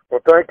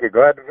 Well, thank you.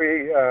 Glad to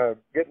be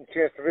getting a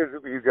chance to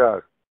visit with you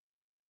guys.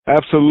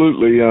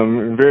 Absolutely.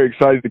 I'm very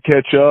excited to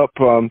catch up.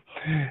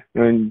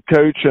 And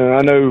Coach,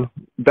 I know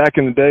back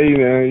in the day,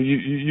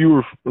 you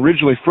were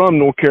originally from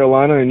North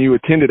Carolina and you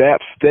attended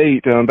App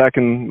State back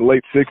in the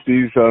late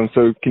 60s.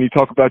 So can you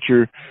talk about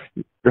your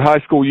high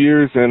school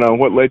years and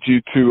what led you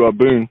to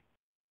Boone?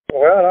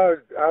 Well,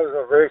 I was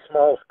in a very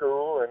small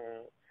school and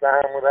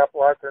signed with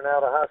Appalachian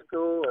out of high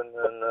school, and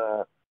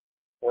then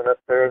went up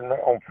there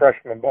on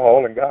freshman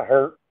ball and got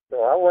hurt.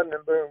 So I wasn't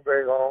in Boone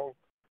very long.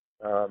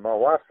 My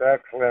wife's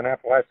actually an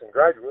Appalachian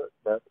graduate,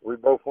 but we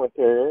both went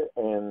there,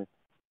 and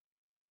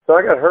so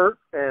I got hurt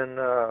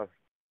and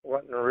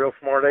wasn't a real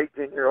smart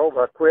 18-year-old.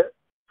 I quit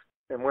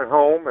and went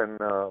home, and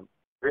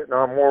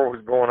Vietnam War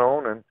was going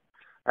on, and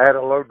I had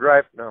a low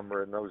draft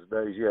number. In those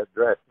days, you had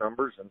draft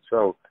numbers, and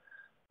so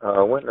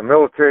went in the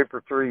military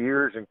for 3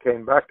 years and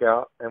came back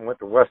out and went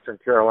to Western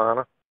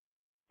Carolina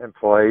and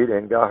played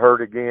and got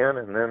hurt again,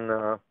 and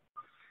then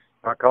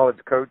my college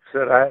coach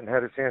said, I hadn't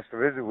had a chance to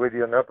visit with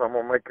you enough, I'm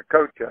going to make a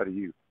coach out of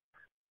you.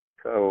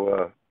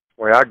 So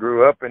where I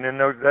grew up, and in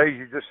those days,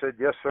 you just said,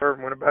 yes, sir,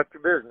 and went about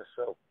your business.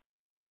 So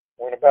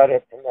went about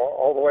it from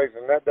all the way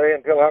from that day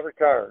until I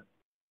retired.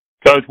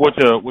 Coach,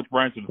 which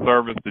branch of the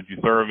service did you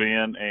serve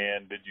in,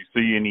 and did you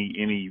see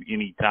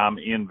any time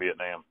in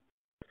Vietnam?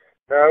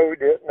 No, we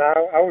didn't.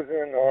 I was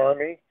in the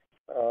Army,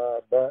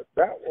 but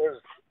that was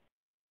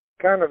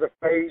kind of the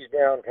phase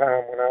down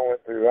time when I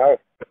went through. I was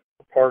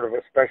part of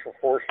a Special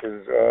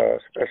Forces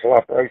Special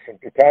Operations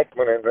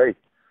Detachment, and they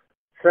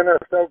sent us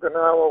to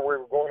Okinawa.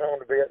 We were going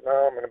on to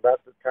Vietnam, and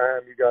about the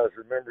time you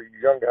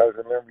young guys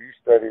remember, you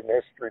studied in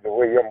history, the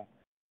William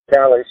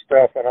Cali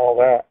stuff and all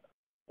that.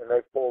 And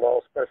they pulled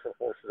all special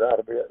forces out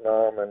of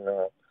Vietnam. And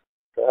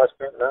so I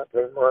spent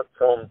 19 months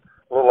on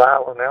a little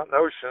island out in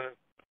Ocean,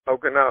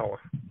 Okinawa.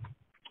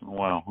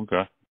 Wow,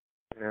 okay.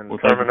 And well,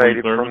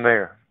 terminated from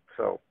there.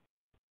 So.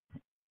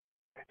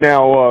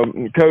 Now,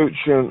 Coach,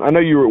 I know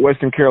you were at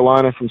Western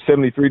Carolina from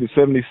 73 to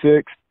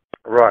 76.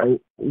 Right.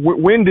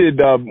 When did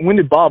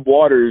Bob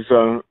Waters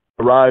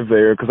arrive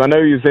there? Because I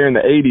know he was there in the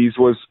 80s.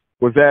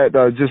 Was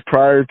that just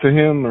prior to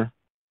him? Or?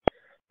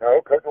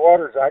 No, Coach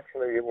Waters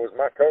actually was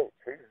my coach.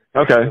 He's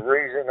okay. the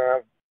reason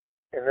I'm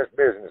in this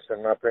business,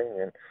 in my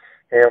opinion.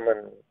 Him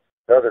and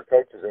the other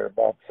coaches there,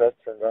 Bob Sutton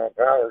and Ron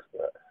Powers.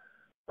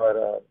 But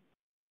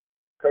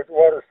Coach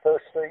Waters'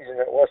 first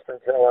season at Western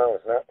Carolina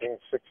was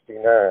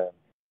 1969.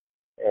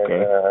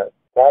 And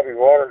Bobby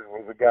Waters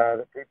was a guy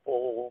that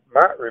people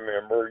might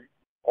remember,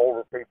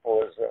 older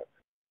people, as an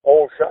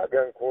old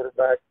shotgun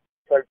quarterback,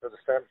 played for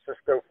the San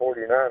Francisco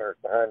 49ers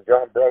behind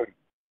John Brody.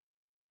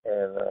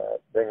 And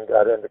then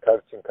got into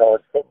coaching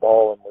college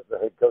football and was the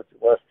head coach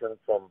at Western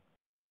from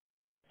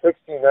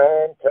 69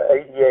 to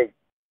 88.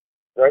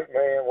 Great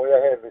man, way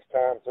ahead of his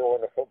time throwing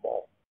the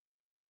football.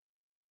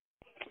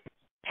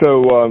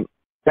 So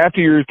after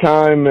your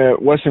time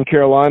at Western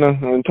Carolina,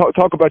 and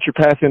talk about your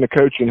path into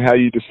coaching, how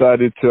you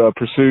decided to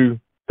pursue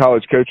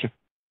college coaching.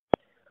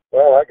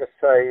 Well, like I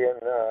say,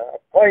 I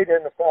played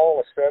in the fall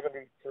of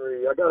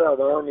 73. I got out of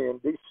the Army in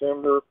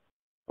December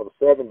of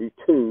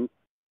 72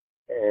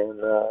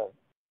 and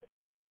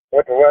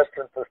went to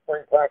Western for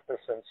spring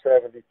practice in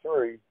 73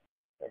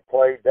 and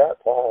played that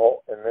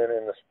fall. And then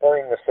in the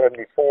spring of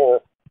 74,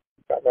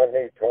 got my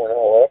knee torn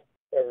all up,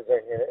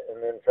 everything in it,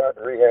 and then tried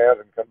to rehab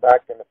and come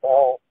back in the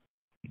fall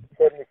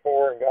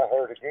 74 and got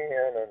hurt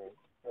again.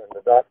 And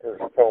the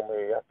doctors told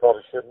me I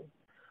probably shouldn't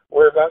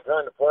worry about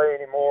trying to play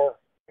anymore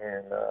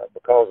and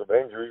because of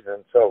injuries.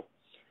 And so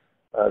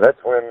that's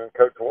when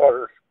Coach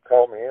Waters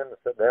called me in to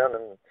sit down.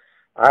 And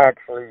I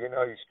actually, you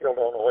still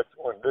don't know what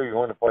you want to do. You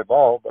want to play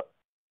ball, but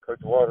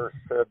Coach Waters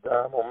said,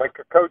 I'm going to make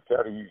a coach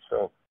out of you.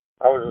 So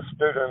I was a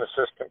student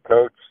assistant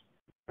coach.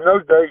 In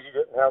those days, you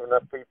didn't have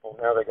enough people.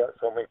 Now they got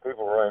so many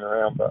people running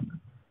around, but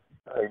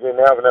you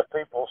didn't have enough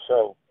people.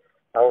 So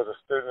I was a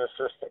student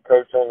assistant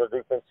coach on the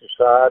defensive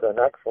side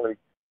and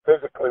actually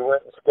physically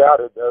went and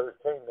scouted the other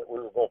team that we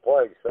were going to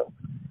play. So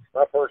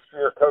my first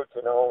year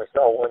coaching, I only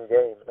saw one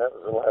game, and that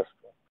was the last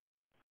one.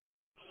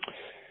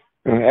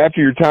 After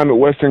your time at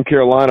Western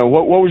Carolina,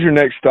 what was your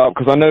next stop?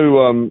 Because I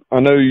know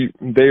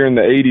there in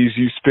the 80s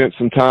you spent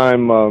some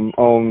time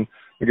on,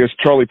 I guess,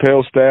 Charlie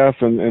Pell's staff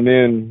and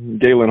then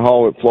Galen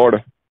Hall at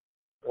Florida.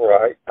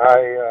 Right.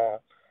 I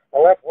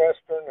left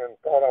Western and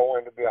thought I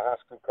wanted to be a high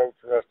school coach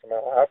the rest of my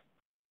life,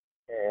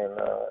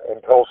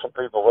 and told some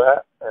people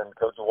that. And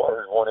Coach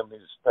Waters wanted me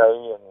to stay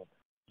in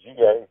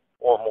GA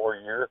one more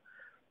year,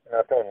 and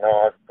I thought, no,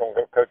 I was going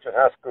to go coach in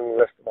high school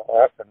the rest of my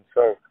life, and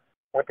so.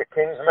 Went to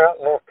Kings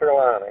Mountain, North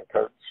Carolina, and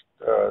coached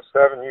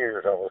 7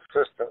 years. I was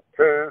assistant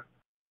 2,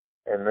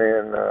 and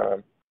then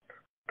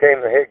became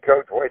the head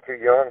coach way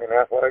too young and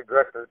athletic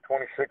director at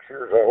 26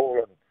 years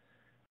old. And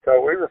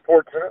so we were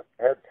fortunate,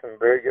 had some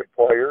very good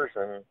players,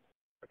 and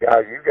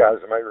guys you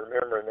guys may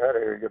remember in that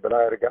area, but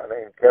I had a guy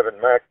named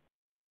Kevin Mack,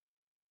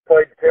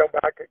 played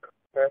tailback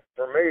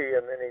for me,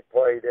 and then he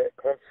played at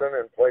Clemson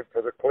and played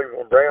for the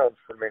Cleveland Browns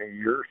for many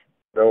years,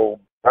 the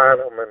old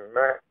Bynum and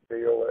Mack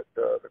deal at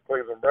the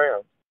Cleveland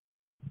Browns.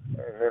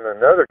 And then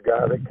another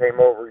guy that came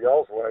over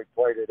y'all's way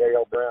played at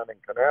A.L. Brown in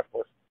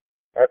Kannapolis.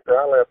 After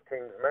I left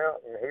Kings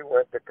Mountain, he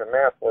went to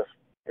Kannapolis.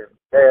 His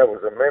dad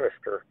was a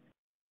minister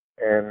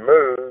and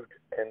moved,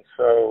 and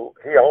so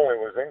he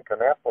only was in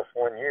Kannapolis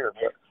 1 year,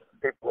 but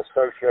people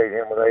associate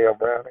him with A.L.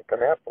 Brown in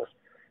Kannapolis.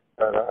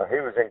 But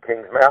he was in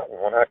Kings Mountain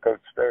when I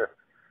coached there.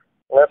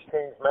 Left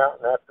Kings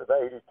Mountain after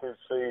the 82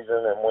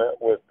 season and went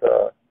with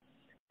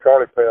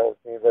Charlie Pell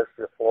at the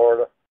University of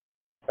Florida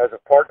as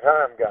a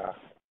part-time guy.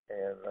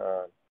 And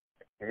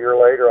a year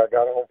later, I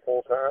got on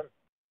full-time.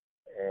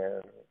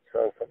 And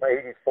so from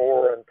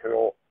 84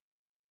 until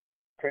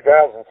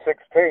 2016,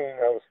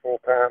 I was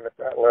full-time at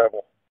that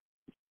level.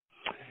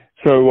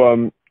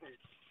 So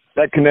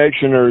that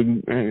connection, or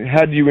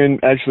how did you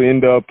actually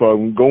end up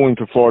going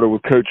to Florida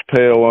with Coach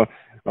Pell?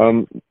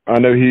 I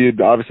know he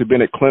had obviously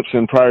been at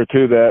Clemson prior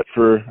to that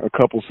for a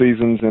couple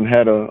seasons and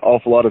had an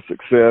awful lot of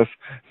success.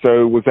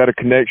 So was that a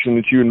connection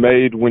that you had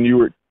made when you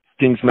were at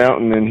Kings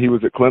Mountain and he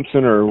was at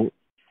Clemson, or?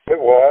 It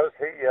was.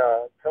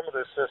 Some of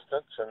the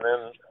assistants, and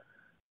then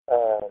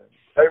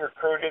they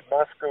recruited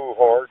my school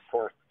hard. Of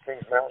course,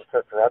 Kings Mountain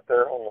sits right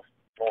there on the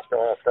North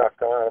Carolina-South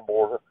Carolina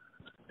border.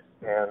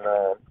 And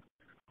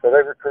so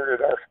they recruited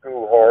our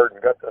school hard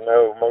and got to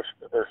know most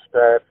of their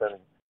staff. And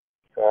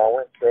so I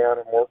went down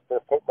and worked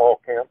their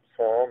football camps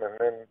some. And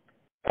then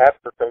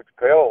after Coach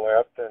Pell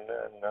left and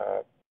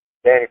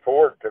Danny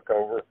Ford took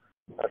over,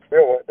 I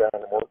still went down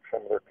and worked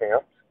some of their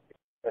camps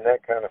and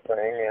that kind of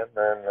thing. And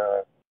then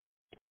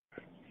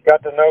got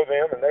to know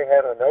them, and they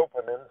had an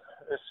opening.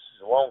 This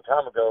is a long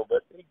time ago,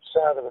 but each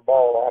side of the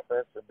ball,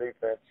 offense and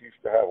defense, used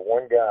to have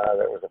one guy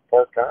that was a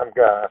part-time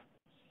guy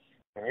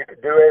and you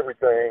could do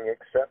everything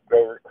except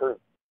go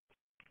recruit.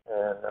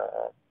 And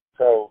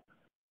so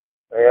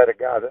they had a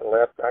guy that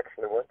left,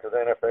 actually went to the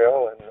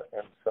NFL,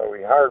 and so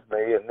he hired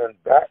me. And then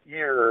that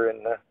year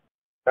in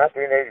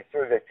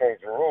 1983, they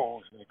changed the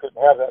rules, and you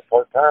couldn't have that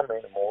part-time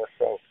anymore.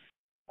 So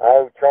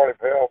I owed Charlie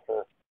Pell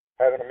for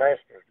having a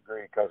master's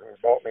degree because he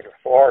brought me to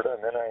Florida,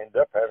 and then I ended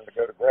up having to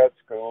go to grad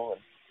school.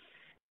 And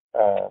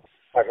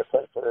like I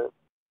said, for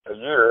a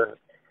year,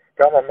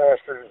 got my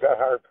master's and got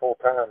hired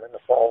full-time in the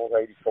fall of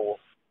 '84.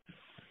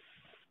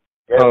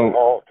 Galen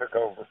Hall took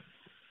over.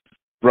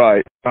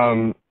 Right.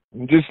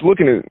 Just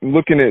looking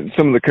at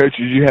some of the coaches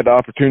you had the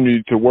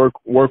opportunity to work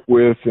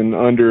with and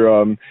under,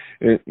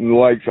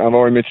 like I've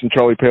already mentioned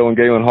Charlie Pell and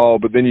Galen Hall,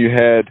 but then you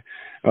had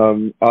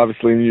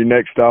obviously your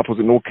next stop was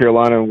at North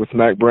Carolina with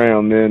Mack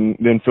Brown,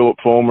 then Phillip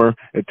Fulmer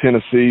at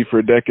Tennessee for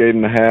a decade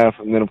and a half,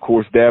 and then of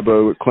course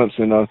Dabo at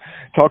Clemson.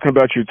 Talking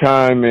about your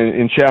time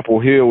in Chapel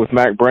Hill with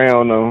Mack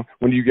Brown,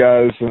 when you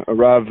guys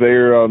arrived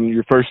there,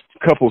 your first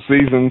couple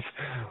seasons,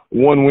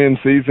 1-win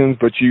seasons,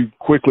 but you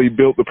quickly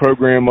built the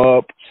program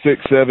up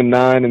 6, 7,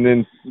 9, and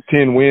then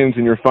 10 wins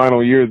in your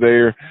final year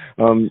there.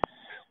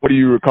 What do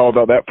you recall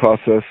about that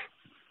process?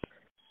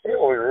 It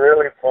was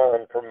really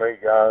fun for me,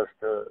 guys,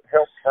 to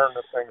help turn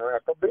the thing around.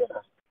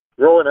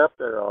 Growing up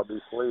there,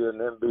 obviously, and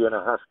then being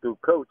a high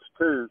school coach,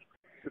 too,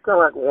 you're kind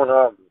of like one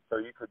of them. So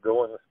you could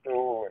go into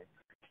school and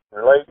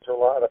relate to a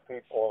lot of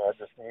people. And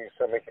I just knew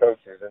so many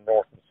coaches in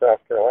North and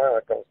South Carolina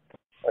because,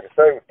 like I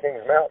say, with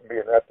Kings Mountain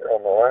being right there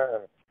on the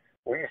line,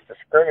 we used to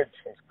scrimmage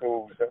some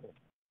schools in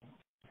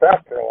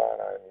South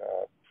Carolina.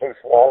 And Bruce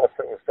Wallace,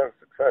 that was so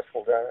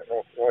successful down at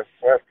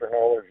Northwestern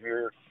all those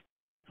years,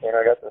 when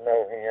I got to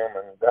know him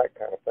and that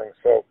kind of thing.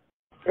 So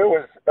it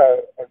was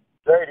a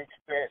great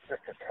experience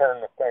just to turn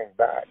the thing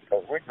back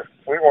because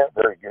we weren't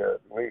very good.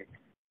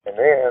 And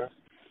then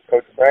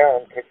Coach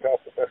Brown kicked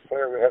off the best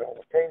player we had on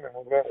the team, and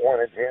we went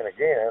 1-10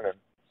 again. And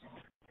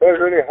so it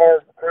was really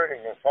hard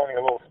recruiting. It's only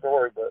a little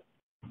story, but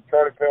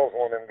Charlie Pell's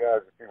one of them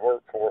guys that you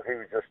work for. He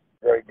was just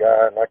a great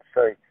guy. And like I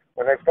say,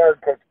 when they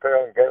fired Coach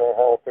Pell and Galen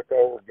Hall took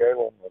over,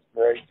 Galen was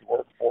great to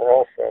work for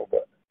also.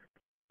 But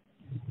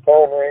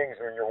phone rings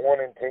when you're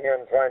 1-10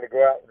 trying to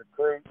go out and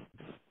recruit.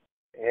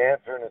 He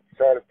answered, and it's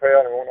Charlie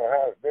Pell, and he wanted to know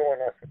how I was doing.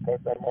 I said,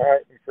 Coach, I'm all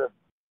right. He said,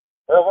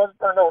 well, what's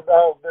our old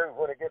dog do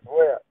when it gets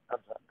wet? I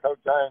said,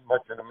 Coach, I ain't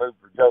much in the mood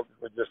for jokes.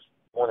 We're just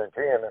 1-10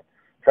 and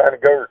trying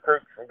to go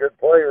recruit some good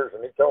players.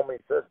 And he told me,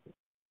 he said,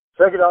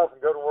 shake it off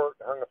and go to work,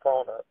 and hung the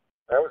phone up.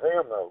 That was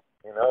him, though,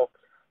 you know.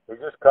 He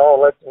just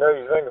called, let you know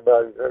you think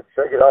about it. He said,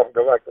 shake it off and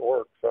go back to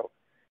work. So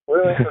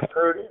we went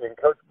recruited, and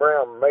Coach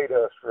Brown made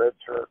us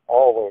redshirt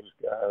all those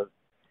guys.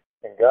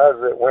 And guys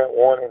that went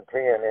 1-10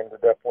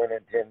 ended up winning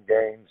 10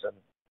 games and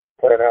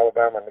playing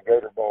Alabama in the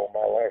Gator Bowl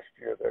my last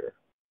year there.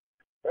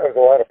 That was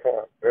a lot of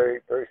fun. Very,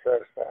 very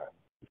satisfying.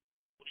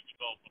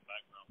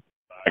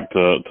 Back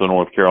to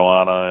North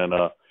Carolina,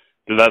 and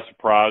did that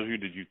surprise you?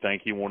 Did you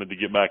think he wanted to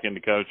get back into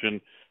coaching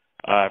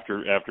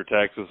after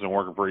Texas and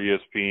working for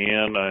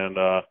ESPN?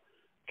 And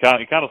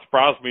kind of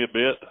surprised me a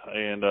bit.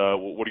 And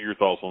what are your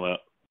thoughts on that?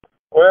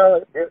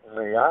 Well, it didn't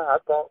me. I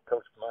thought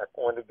Coach Mack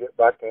wanted to get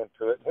back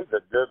into it. He's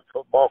a good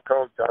football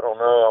coach. I don't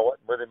know. I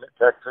wasn't with him at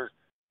Texas.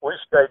 We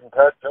stayed in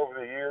touch over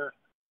the years.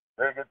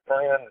 Very good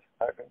friends.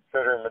 I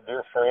consider him a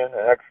dear friend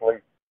and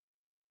actually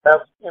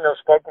have,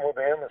 spoken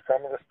with him and some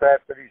of the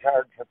staff that he's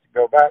hired since to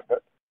go back.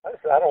 But I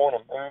said, I don't want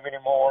to move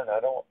anymore, and I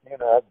don't,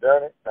 I've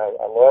done it.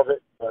 I love it,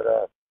 but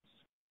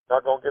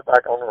not going to get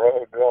back on the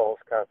road and do all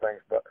those kind of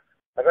things. But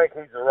I think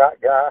he's the right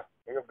guy.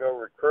 He'll go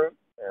recruit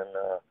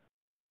and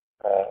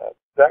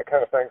that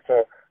kind of thing.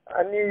 So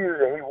I knew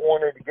that he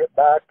wanted to get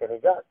back, and he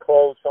got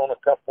close on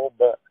a couple,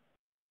 but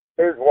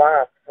his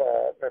wife,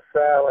 Miss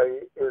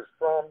Sally, is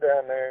from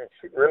down there, and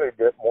she really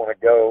didn't want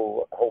to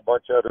go a whole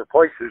bunch of other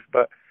places,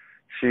 but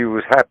she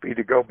was happy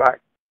to go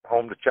back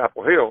home to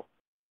Chapel Hill.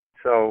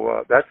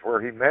 So that's where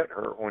he met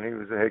her when he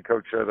was the head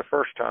coach there the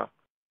first time.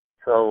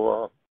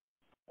 So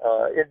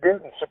it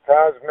didn't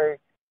surprise me.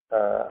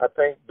 I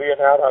think being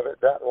out of it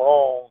that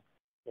long,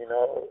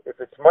 if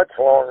it's much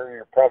longer,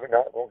 you're probably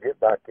not going to get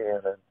back in.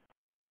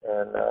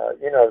 And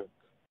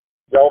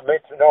y'all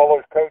mentioned all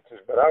those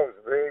coaches, but I was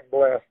very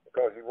blessed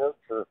because he worked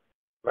for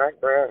Mack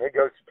Brown. He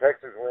goes to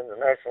Texas, wins the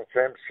national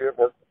championship,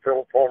 worked for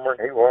Phillip Fulmer,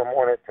 and he won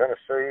one at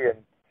Tennessee,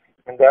 and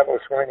Dabo,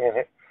 Swinney.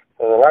 And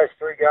so the last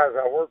 3 guys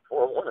I worked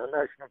for won a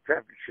national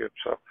championship.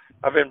 So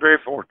I've been very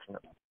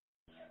fortunate.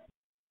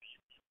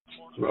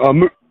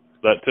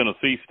 That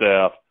Tennessee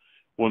staff,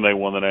 when they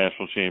won the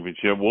national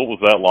championship, what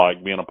was that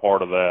like being a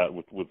part of that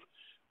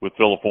with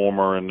Phillip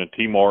Fulmer and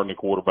T. Martin, the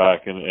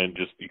quarterback, and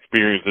just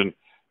experiencing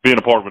being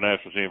a part of a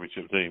national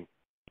championship team?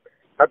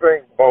 I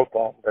think both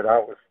of them, that I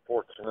was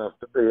fortunate enough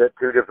to be at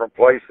 2 different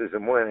places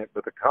and win it.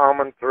 But the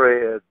common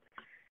thread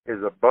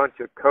is a bunch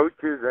of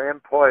coaches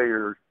and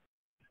players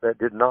that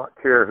did not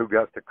care who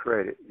got the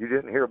credit. You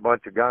didn't hear a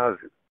bunch of guys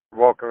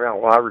walking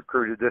around, well, I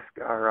recruited this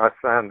guy or I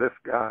signed this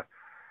guy.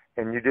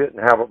 And you didn't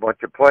have a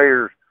bunch of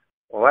players,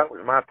 well, that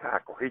was my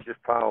tackle. He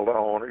just piled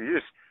on. You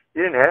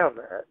didn't have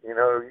that.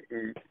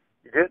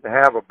 you didn't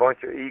have a bunch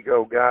of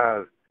ego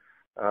guys.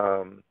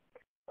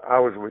 I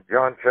was with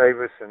John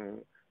Chavis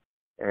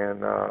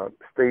and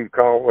Steve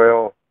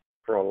Caldwell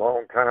for a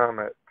long time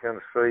at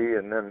Tennessee,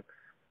 and then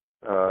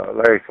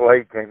Larry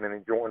Slade came in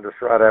and joined us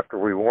right after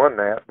we won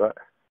that. But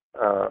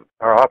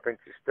our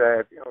offensive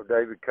staff,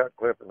 David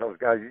Cutcliffe and those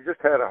guys, you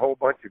just had a whole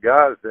bunch of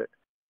guys that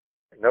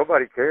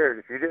nobody cared.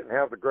 If you didn't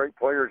have the great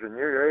players in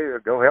your area,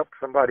 go help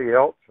somebody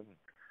else and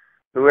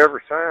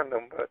whoever signed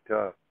them. But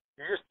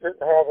you just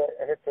didn't have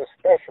and it's a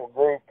special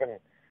group. And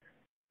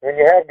when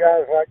you have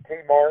guys like T.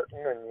 Martin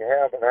and you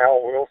have an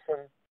Al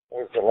Wilson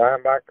was the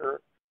linebacker,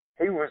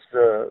 he was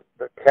the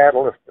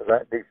catalyst of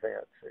that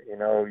defense. You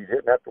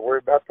didn't have to worry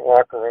about the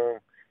locker room.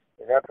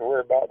 You didn't have to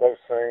worry about those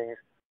things.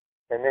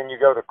 And then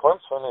you go to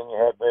Clemson, and you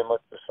had very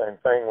much the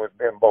same thing with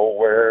Ben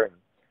Boulware and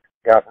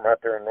a guy from out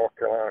there in North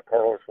Carolina,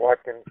 Carlos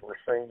Watkins, were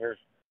seniors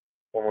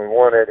when we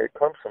won it at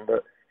Clemson.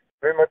 But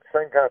very much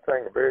the same kind of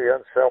thing, a very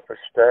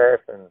unselfish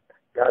staff. And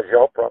guys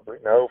y'all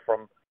probably know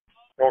from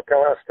North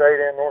Carolina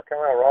State and North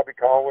Carolina, Robbie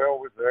Caldwell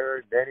was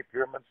there, Danny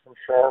Pierman from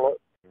Charlotte.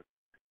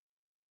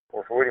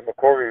 Of course, Woody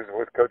McCorvey was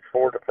with Coach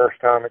Ford the first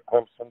time at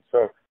Clemson.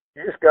 So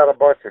you just got a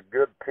bunch of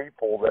good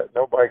people that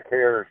nobody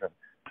cares. And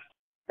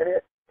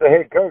the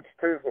head coach,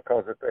 too,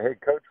 because if the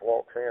head coach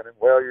walks in and,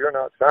 well, you're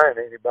not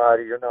signing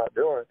anybody, you're not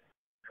doing it.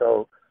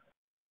 So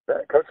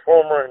that Coach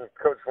Fulmer and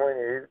Coach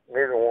Swinney,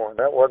 neither one,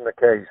 that wasn't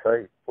the case.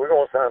 Hey, we're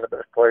going to sign the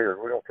best players.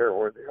 We don't care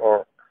where they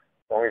are,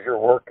 as long as you're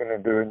working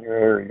and doing your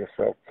area.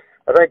 So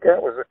I think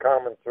that was a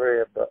common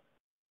thread. But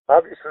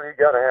obviously you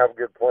got to have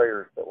good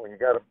players. But when you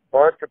got a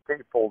bunch of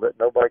people that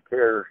nobody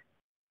cares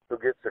who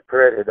gets the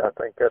credit, I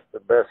think that's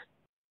the best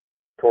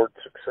towards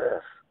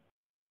success.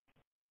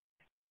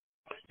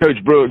 Coach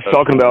Brooks,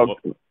 talking about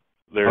 –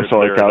 I'm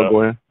sorry, Kyle,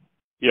 go ahead.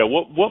 Yeah,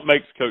 what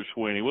makes Coach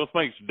Swinney, what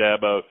makes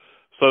Dabo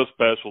so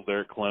special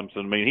there at Clemson?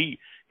 I mean,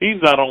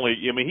 he's not only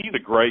 – I mean, he's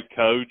a great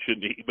coach,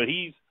 but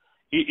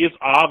it's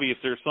obvious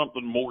there's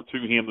something more to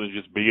him than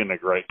just being a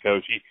great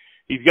coach.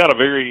 He's got a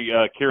very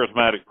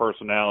charismatic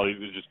personality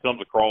that just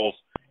comes across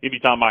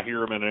anytime I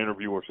hear him in an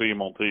interview or see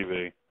him on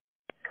TV.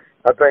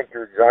 I think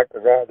you're exactly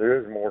right. There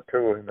is more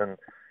to him,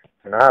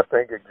 and I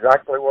think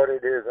exactly what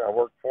it is. I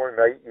worked for him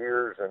 8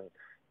 years, and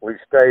we've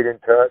stayed in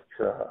touch.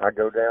 I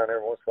go down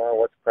every once in a while,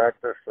 watch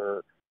practice,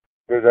 or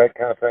do that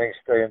kind of thing,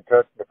 stay in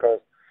touch, because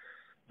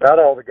about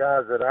all the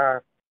guys that I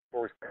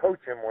was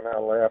coaching when I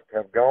left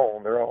have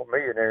gone. They're all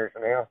millionaires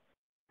now.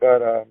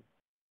 But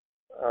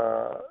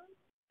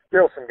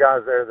still some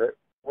guys there that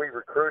we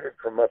recruited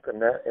from up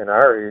in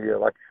our area,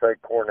 like you say,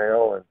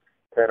 Cornell and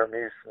Tanner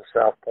Muse from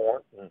South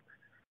Point, and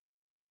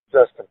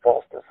Justin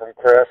Foster from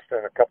Crest,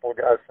 and a couple of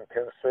guys from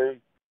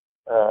Tennessee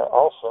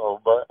also.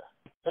 But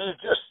he's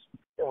just,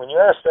 when you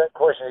ask that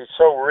question, he's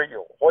so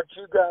real. What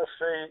you guys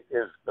see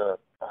is the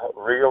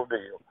real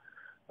deal.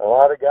 A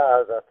lot of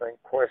guys, I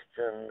think,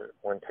 questioned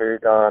when Terry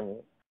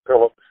Don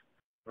Phillips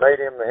made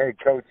him the head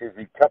coach. Is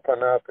he tough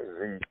enough? Is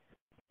he,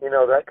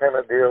 that kind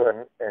of deal?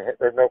 And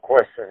there's no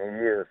question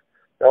he is.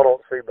 Y'all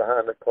don't see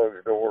behind the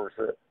closed doors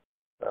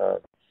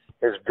that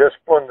his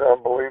discipline's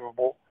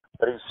unbelievable,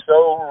 but he's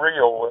so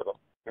real with them.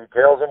 He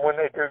tells them when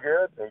they do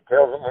good. He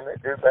tells them when they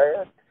do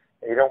bad.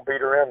 He don't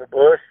beat around the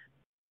bush.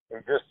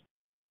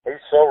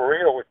 He's so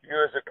real with you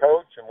as a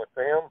coach and with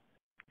them.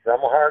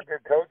 I'm going to hire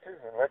good coaches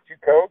and let you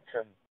coach.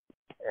 And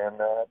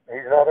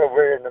he's not over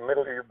there in the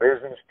middle of your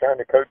business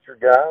trying to coach your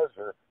guys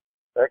or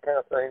that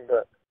kind of thing.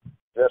 But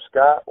Jeff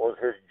Scott was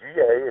his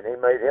GA, and he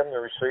made him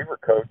the receiver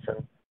coach.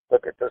 And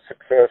look at the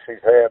success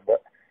he's had.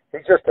 But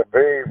he's just a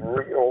very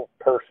real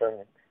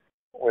person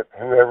with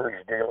whoever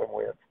he's dealing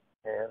with.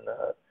 And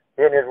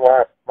he and his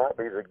wife might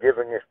be the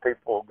givingest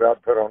people God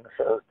put on this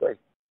earth. They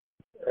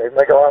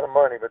make a lot of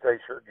money, but they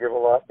sure give a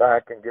lot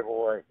back and give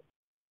away.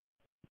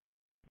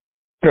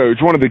 Coach,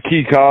 one of the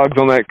key cogs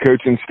on that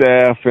coaching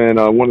staff,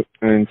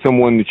 and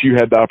someone that you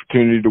had the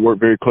opportunity to work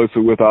very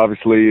closely with,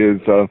 obviously,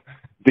 is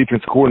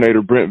defense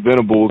coordinator Brent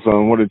Venables.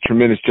 What a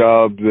tremendous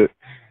job that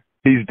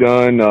he's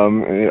done.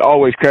 It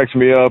always cracks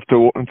me up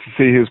to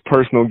see his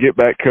personal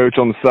get-back coach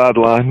on the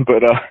sideline,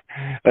 but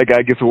that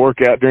guy gets a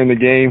workout during the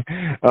game.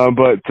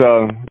 But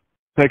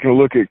taking a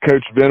look at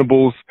Coach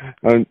Venables,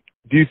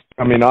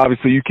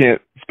 obviously you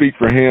can't speak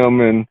for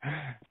him, and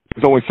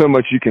there's only so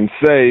much you can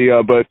say,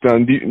 but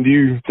do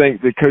you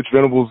think that Coach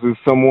Venables is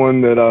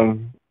someone that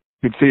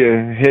could see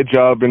a head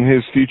job in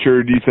his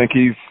future? Do you think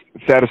he's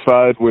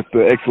satisfied with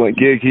the excellent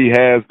gig he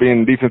has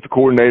being defensive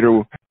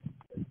coordinator?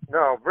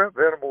 No, Brent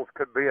Venables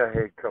could be a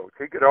head coach.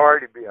 He could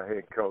already be a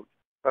head coach.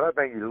 But I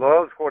think he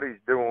loves what he's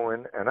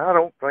doing, and I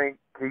don't think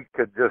he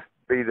could just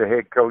be the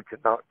head coach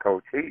and not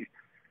coach. He's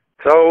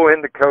so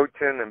into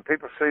coaching, and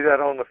people see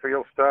that on the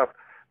field stuff.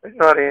 There's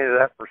not any of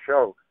that for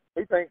show.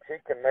 He thinks he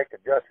can make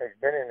adjustments.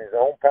 He's been in his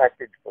own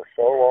package for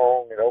so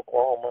long in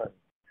Oklahoma and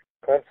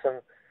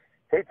Clemson.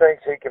 He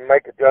thinks he can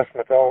make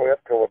adjustments all the way up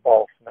to a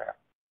ball snap.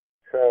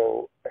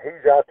 So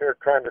he's out there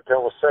trying to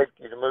tell the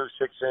safety to move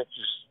 6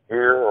 inches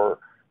here or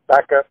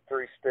back up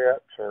 3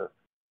 steps. Or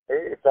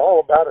it's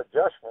all about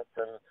adjustments.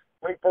 And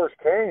when he first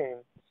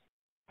came,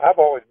 I've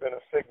always been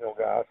a signal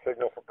guy. I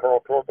signal for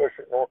Carl Torbush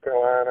at North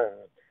Carolina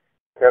and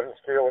Kevin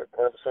Steele at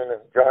Clemson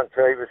and John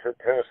Chavis at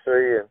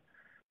Tennessee. And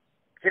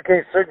you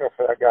can't signal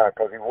for that guy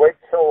because he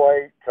waits so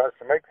late, tries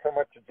to make so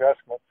much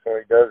adjustments, so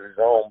he does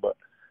his own. But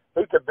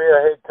he could be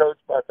a head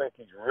coach, but I think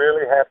he's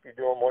really happy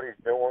doing what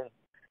he's doing.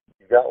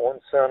 He's got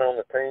one son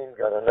on the team,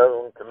 got another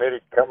one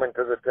committed coming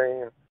to the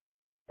team.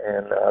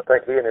 And I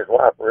think he and his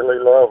wife really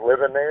love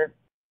living there.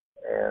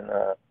 And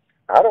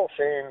I don't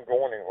see him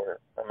going anywhere.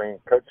 I mean,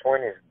 Coach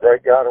Swinney is a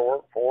great guy to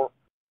work for.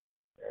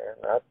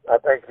 And I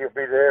think he'll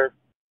be there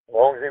as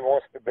long as he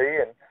wants to be.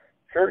 And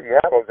sure, you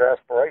have those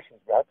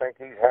aspirations, but I think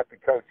he's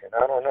happy coaching.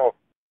 I don't know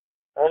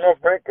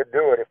if Brent could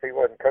do it if he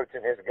wasn't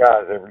coaching his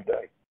guys every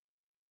day.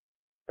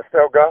 I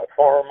still got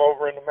farm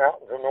over in the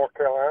mountains of North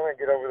Carolina and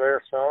get over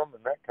there some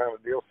and that kind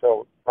of deal.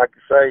 So, like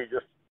you say,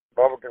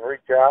 Bubba can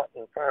reach out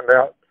and find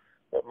out.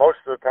 But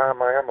most of the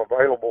time I am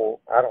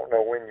available. I don't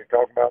know when you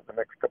talk about the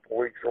next couple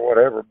of weeks or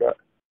whatever, but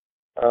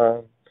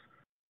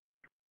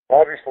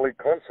obviously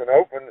Clemson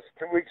opens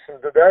 2 weeks from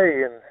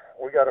today, and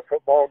we got a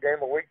football game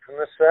a week from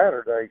this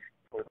Saturday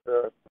with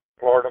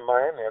Florida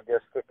Miami, I guess,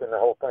 kicking the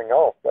whole thing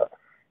off. But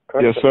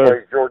Clemson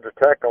plays Georgia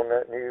Tech on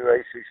that new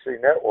ACC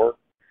network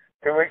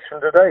 2 weeks from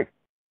today.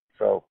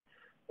 So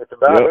it's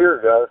about here,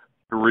 guys.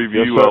 To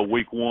review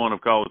week 1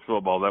 of college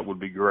football, that would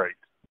be great.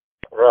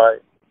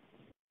 Right.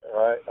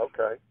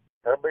 Okay.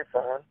 That'll be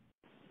fine.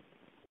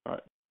 All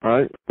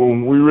right. Well,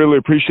 we really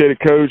appreciate it,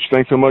 Coach.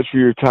 Thanks so much for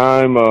your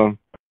time.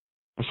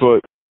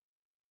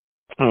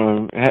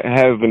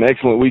 Have an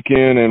excellent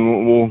weekend,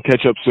 and we'll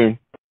catch up soon.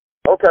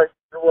 Okay.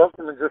 You're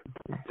welcome, and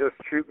just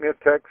shoot me a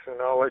text, and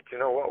I'll let you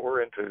know what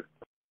we're into.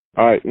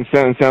 All right.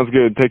 Sounds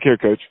good. Take care,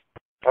 Coach.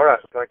 All right.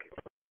 Thank you.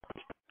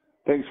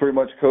 Thanks very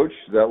much, Coach.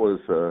 That was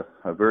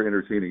a very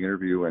entertaining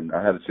interview, and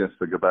I had a chance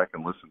to go back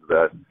and listen to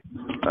that.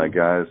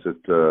 Guys,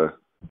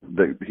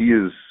 he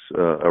is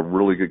a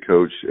really good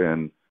coach,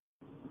 and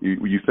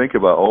you think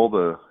about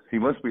he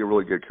must be a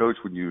really good coach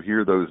when you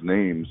hear those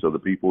names of the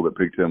people that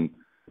picked him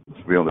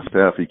to be on the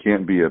staff. He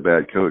can't be a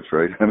bad coach,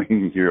 right? I mean,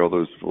 you hear all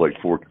those like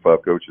 4 or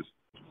 5 coaches.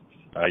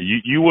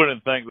 You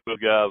wouldn't think those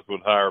guys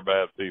would hire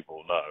bad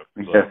people, no.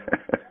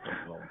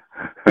 So.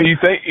 But you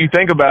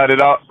think about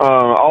it,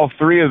 all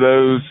 3 of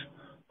those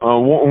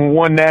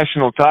won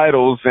national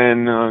titles,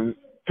 and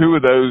 2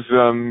 of those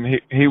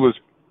he was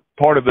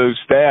part of those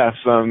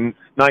staffs.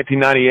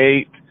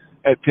 1998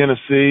 at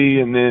Tennessee,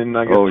 and then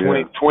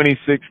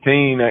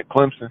 2016 at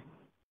Clemson.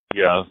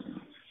 Yeah,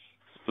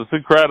 it's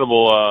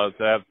incredible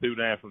to have 2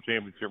 national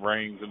championship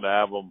rings and to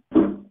have them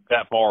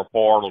that far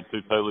apart on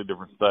 2 totally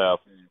different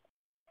staffs.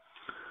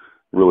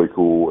 Really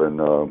cool, and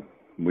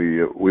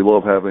we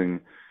love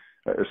having.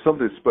 There's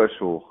something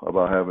special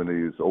about having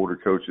these older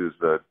coaches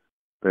that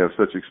they have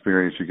such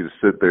experience. You get to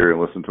sit there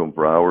and listen to them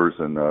for hours,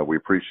 and we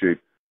appreciate.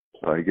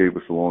 He gave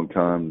us a long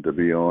time to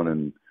be on,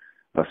 and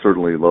I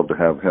certainly love to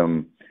have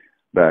him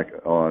back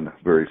on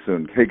very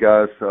soon. Hey,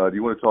 guys, do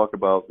you want to talk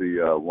about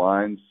the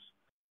lines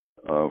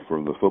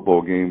for the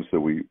football games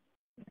that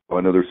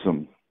I know there's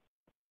some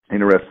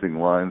interesting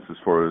lines as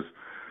far as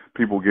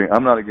people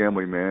I'm not a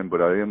gambling man,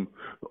 but I am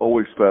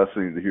always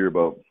fascinated to hear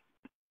about.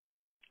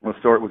 Let's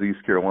start with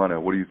East Carolina.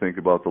 What do you think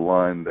about the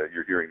line that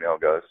you're hearing now,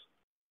 guys?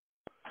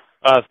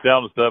 It's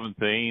down to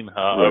 17,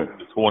 up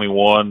to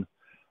 21.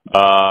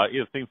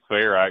 It seems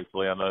fair,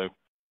 actually. I know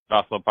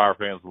not some Pirate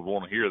fans would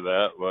want to hear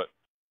that, but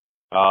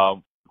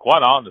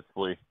quite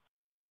honestly,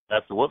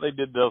 after what they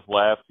did to us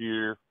last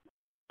year,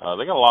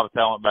 they got a lot of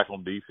talent back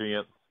on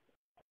defense.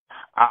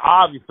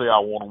 I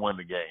want to win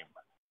the game,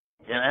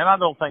 and I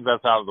don't think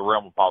that's out of the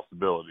realm of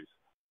possibilities.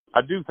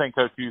 I do think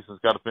Coach Houston's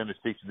got to finish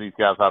teaching these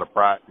guys how to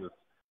practice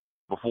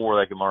before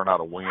they can learn how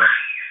to win.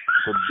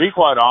 To be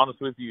quite honest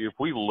with you, if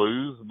we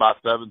lose by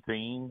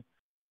 17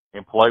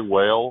 and play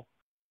well,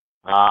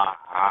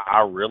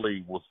 I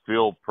really will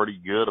feel pretty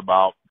good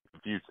about the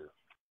future.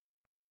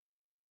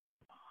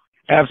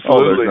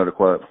 Absolutely.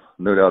 There's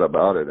no doubt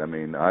about it. I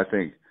mean, I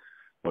think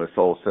when it's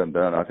all said and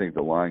done, I think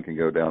the line can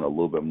go down a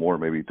little bit more,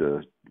 maybe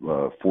to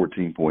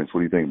 14 points. What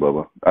do you think,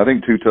 Bubba? I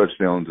think 2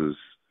 touchdowns is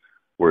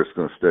where it's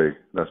going to stay.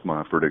 That's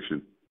my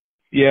prediction.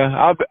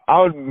 Yeah,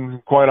 I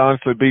would quite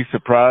honestly be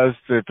surprised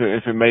if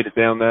it made it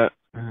down that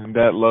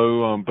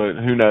low. But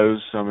who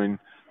knows? I mean,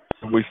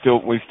 we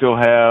still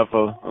have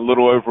a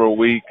little over a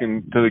week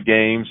into the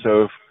game.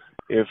 So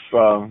if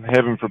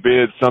heaven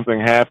forbid something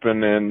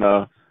happened and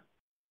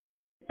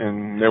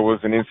there was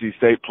an NC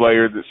State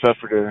player that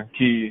suffered a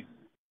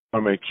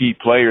key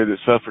player that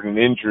suffered an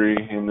injury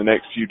in the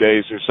next few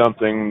days or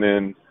something,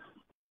 then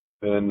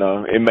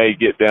it may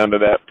get down to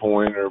that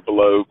point or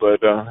below.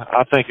 But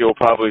I think it will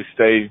probably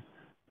stay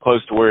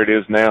close to where it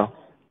is now.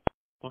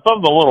 Well,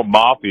 something a little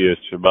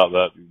mafia-ish about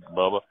that,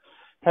 Bubba.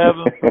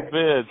 Heaven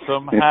forbid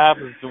something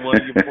happens to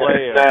one of your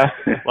players.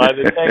 Like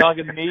they say, like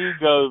a knee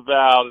goes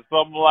out or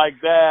something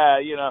like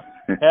that. You know,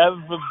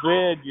 heaven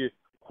forbid your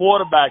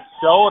quarterback's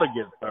shoulder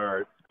gets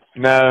hurt.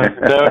 No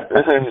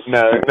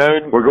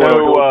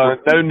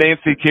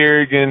Nancy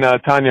Kerrigan,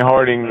 Tanya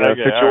Harding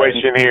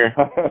situation here.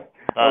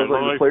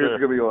 The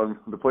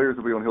players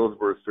will be on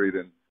Hillsborough Street,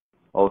 and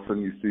all of a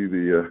sudden you see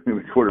the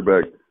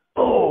quarterback.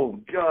 Oh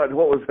God,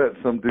 what was that?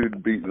 Some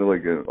dude beating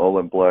like all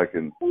in black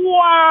and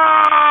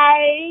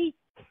why?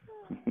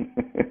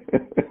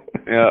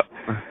 Yeah,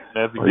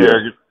 that's a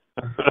character.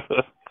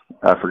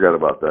 I forgot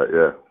about that.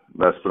 Yeah,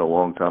 that's been a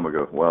long time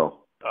ago. Wow.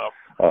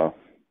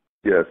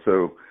 Yeah.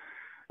 So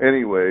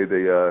anyway,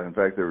 they in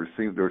fact there were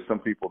some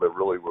people that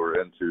really were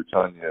into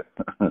Tanya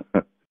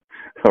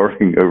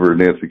hovering over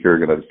Nancy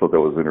Kerrigan. I just thought that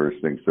was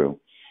interesting. So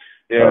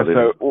yeah.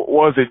 So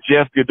was it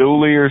Jeff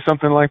Gaduli or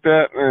something like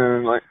that?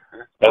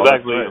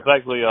 It's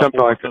actually something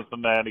former like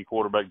Cincinnati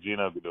quarterback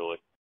Gino Gaduli.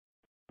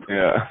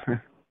 Yeah.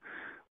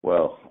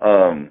 Well,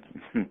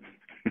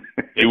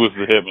 he was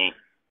the hitman.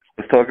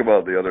 Let's talk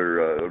about the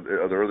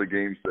other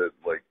games that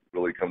like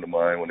really come to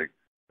mind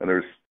and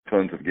there's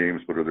tons of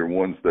games, but are there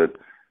ones that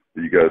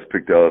you guys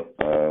picked out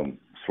as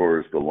far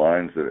as the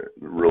lines that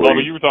really?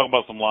 Well, you were talking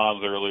about some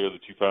lines earlier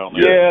that you found.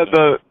 Yeah,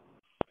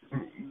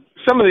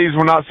 some of these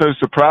were not so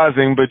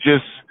surprising, but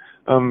just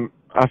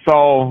I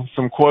saw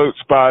some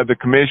quotes by the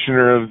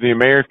commissioner of the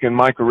American,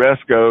 Mike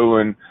Oresco,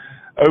 and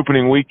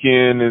opening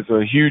weekend is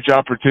a huge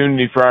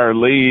opportunity for our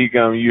league.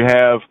 You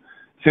have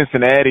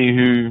Cincinnati,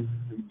 who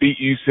beat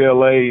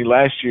UCLA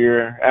last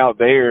year out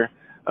there.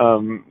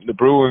 The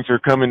Bruins are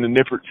coming to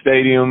Nippert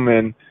Stadium,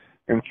 and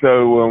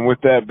so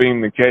with that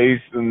being the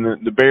case, then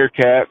the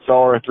Bearcats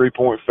are a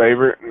 3-point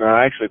favorite, and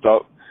I actually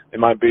thought they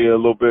might be a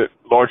little bit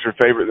larger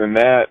favorite than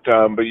that.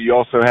 But you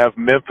also have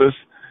Memphis.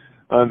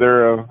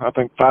 They're I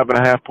think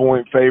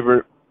 5.5-point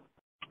favorite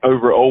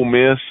over Ole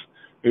Miss,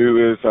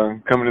 who is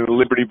coming to the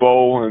Liberty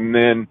Bowl, and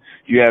then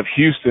you have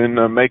Houston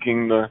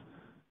making the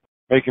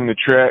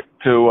trek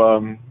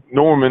to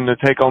Norman to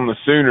take on the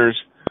Sooners.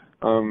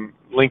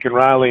 Lincoln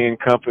Riley and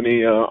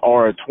company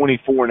are a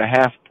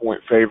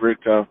 24.5-point favorite,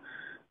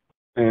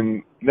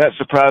 and that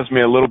surprised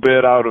me a little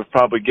bit. I would have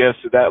probably guessed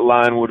that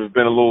line would have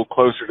been a little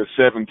closer to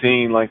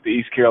 17, like the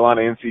East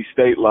Carolina-NC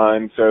State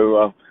line.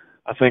 So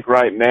I think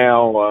right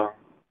now,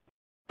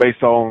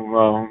 based on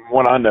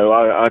what I know,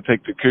 I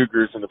take the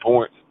Cougars and the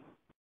points.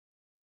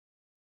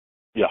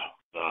 Yeah,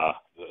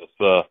 it's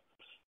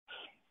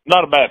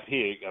not a bad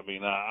pick. I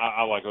mean,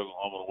 I like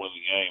Oklahoma to win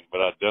the game,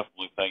 but I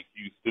definitely think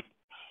Houston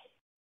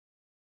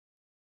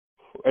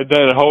and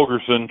Dan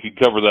Holgerson can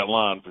cover that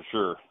line for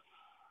sure.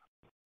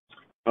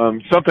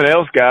 Something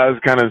else, guys,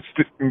 kind of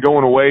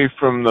going away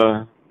from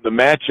the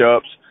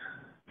matchups,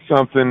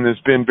 something that's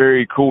been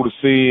very cool to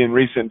see in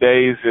recent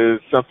days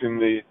is something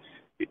the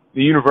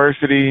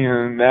university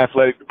and the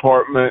athletic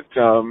department,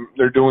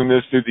 they're doing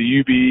this through the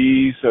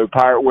UBE, so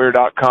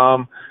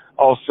pirateware.com,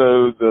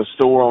 also the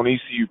store on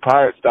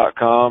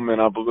ECUPirates.com,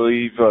 and I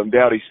believe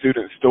Dowdy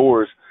Student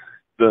Stores,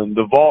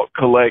 the Vault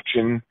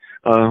collection,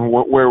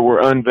 where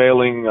we're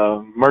unveiling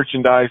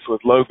merchandise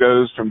with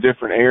logos from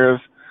different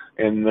eras,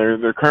 and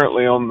they're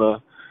currently on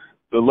the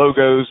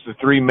logos, the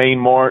three main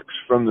marks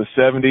from the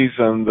 70s,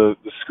 and the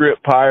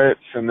script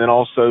Pirates, and then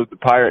also the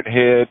pirate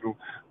head,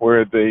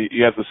 where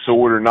you have the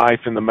sword or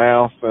knife in the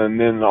mouth, and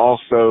then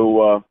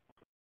also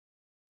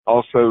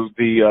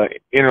the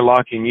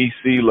interlocking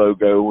EC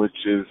logo,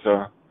 which is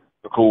a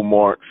cool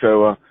mark.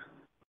 So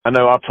I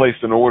know I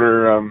placed an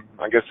order,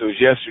 I guess it was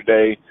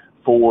yesterday,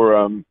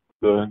 for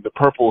the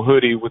purple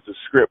hoodie with the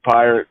script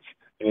Pirates,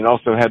 and it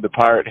also had the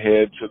pirate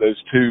head. So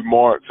those two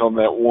marks on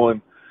that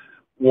one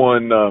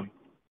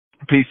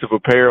piece of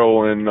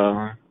apparel, and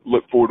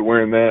look forward to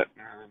wearing that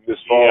this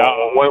fall.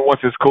 Yeah,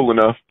 once it's cool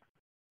enough.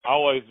 I've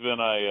always been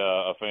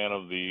a fan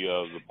of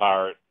the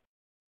pirate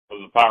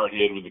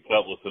head with the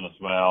cutlass in its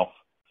mouth,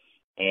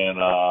 and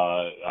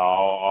I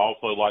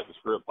also like the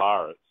script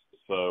Pirates.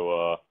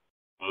 So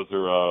those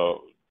are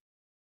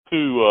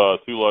two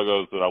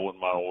logos that I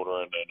wouldn't mind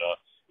ordering. And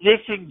it's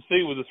interesting to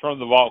see with this from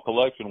the Vault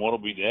collection what will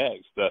be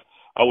next.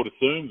 I would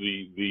assume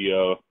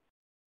the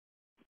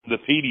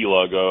PD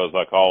logo, as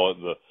I call it,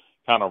 the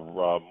kind of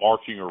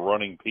marching or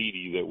running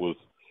PD that was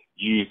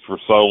used for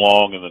so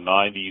long in the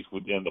 90s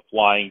within the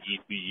flying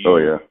ECU. Oh,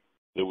 yeah.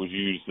 That was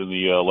used in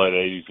the late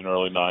 80s and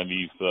early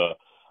 90s.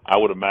 I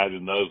would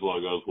imagine those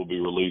logos will be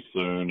released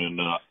soon,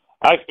 and I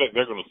expect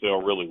they're going to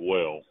sell really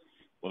well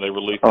when they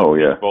release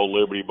the Bowl,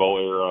 Liberty Bowl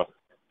era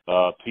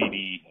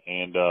PD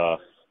and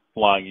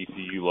flying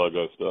ECU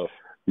logo stuff.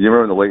 You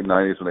remember in the late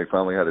 90s when they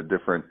finally had a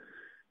different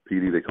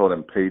PD? They called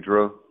him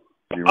Pedro.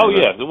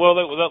 Yeah. Well,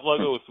 that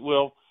logo was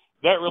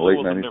that really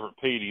was 90s. A different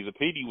PD. The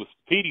PD was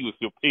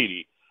still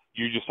PD.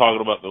 You're just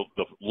talking about the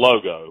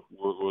logo,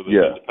 or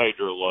the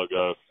Pedro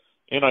logo.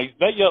 And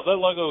that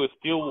logo is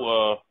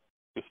still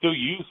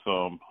used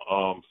some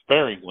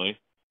sparingly.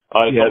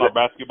 It's on our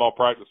basketball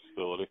practice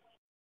facility.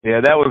 Yeah,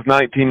 that was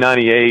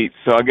 1998.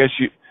 So I guess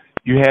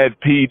you had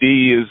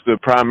PD as the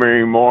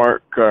primary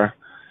mark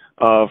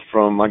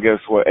from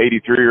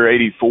 83 or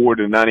 84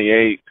 to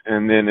 98,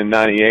 and then in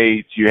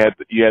 98 you had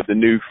the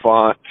new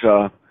font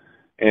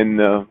and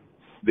the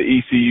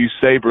ECU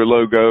Sabre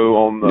logo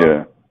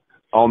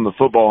on the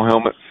football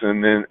helmets,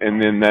 and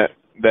then that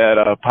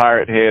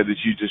pirate head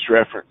that you just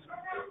referenced.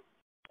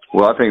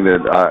 Well, I think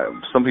that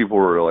some people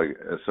were like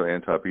so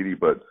anti-PD,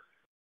 but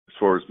as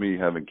far as me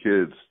having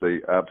kids,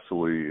 they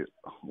absolutely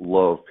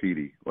love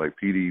PD, like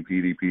PD.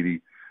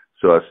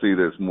 So I see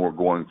this more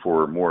going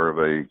for more of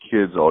a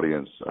kids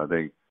audience, I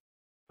think.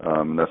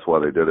 That's why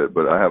they did it.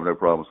 But I have no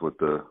problems with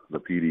the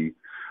PD,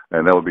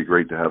 and that would be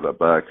great to have that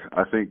back.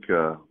 I think,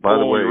 by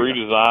the way, we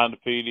redesigned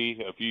the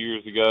PD a few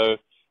years ago,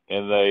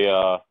 and they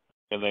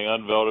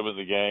unveiled him in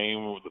the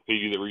game with the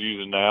PD that we're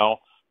using now.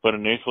 But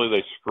initially,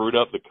 they screwed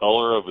up the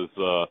color of his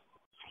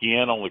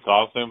skin on the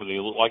costume, and he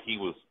looked like he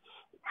was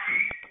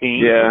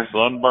pink or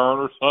sunburn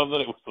or something.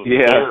 It was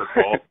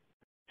hysterical.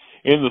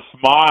 In the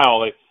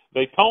smile,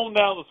 they toned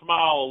down the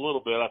smile a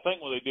little bit. I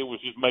think what they did was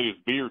just made his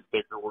beard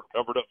thicker or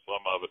covered up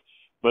some of it.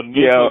 But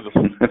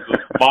initially, the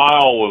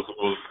smile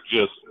was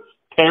just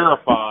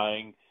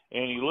terrifying,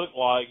 and he looked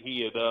like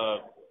he had,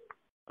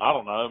 I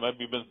don't know,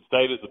 maybe been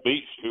stayed at the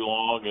beach too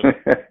long and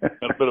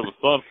had a bit of a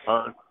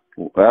sunburn.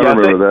 I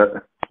remember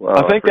that. Wow,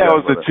 I think that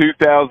was the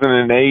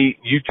 2008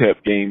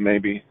 UTEP game,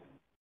 maybe.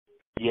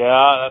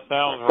 Yeah, that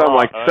sounds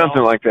right.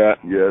 Something like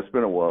that. Yeah, it's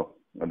been a while.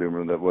 I do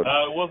remember that.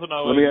 It wasn't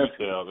 08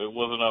 UTEP. It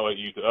wasn't 08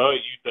 UTEP.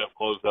 08 UTEP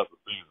closed out the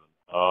season.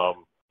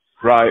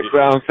 Right.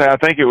 But I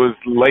think it was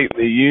late in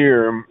the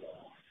year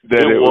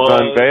that it was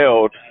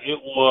unveiled.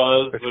 It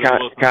was.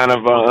 It's kind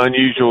of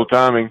unusual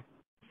timing.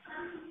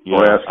 Yeah, I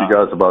want to ask you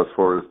guys about as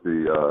far as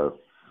the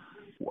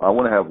I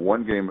want to have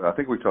one game. I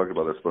think we talked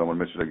about this, but I want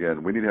to mention it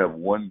again. We need to have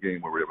one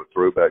game where we have a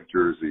throwback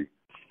jersey,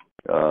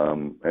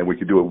 and we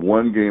could do it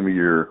one game a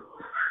year.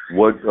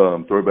 What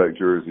throwback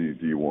jersey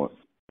do you want?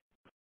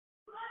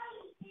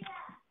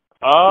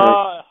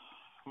 I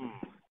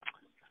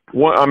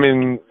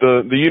mean,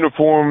 the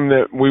uniform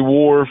that we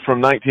wore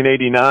from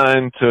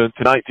 1989 to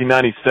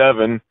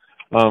 1997,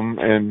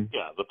 and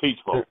the Peach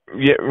Bowl.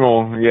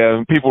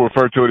 People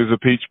refer to it as a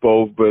Peach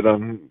Bowl, but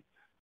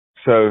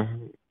so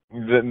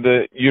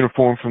the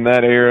uniform from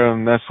that era,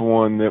 and that's the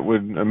one that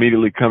would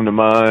immediately come to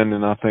mind,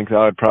 and I think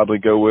I'd probably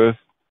go with.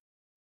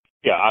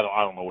 Yeah, I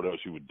don't know what else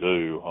you would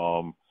do.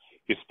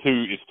 It's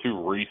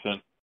too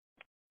recent.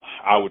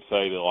 I would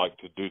say to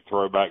do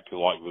throwback to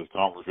like the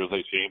Conference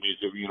USA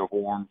Championship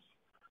uniforms.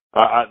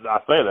 I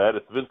say that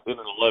it's been 10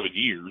 and 11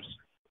 years.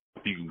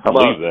 If you can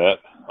believe that.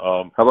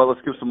 How about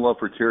let's give some love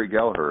for Terry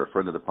Gallagher, a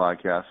friend of the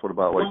podcast. What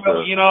about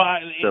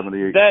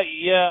 78?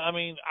 I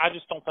mean, I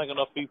just don't think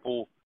enough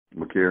people.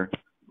 McCare.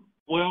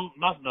 Well,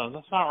 no,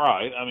 that's not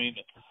right. I mean,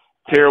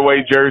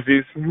 tearaway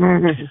jerseys.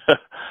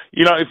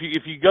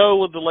 If you go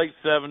with the late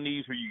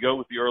 70s or you go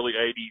with the early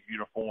 80s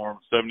uniforms,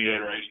 78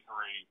 or 83,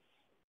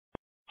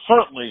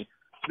 certainly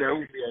there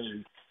will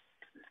be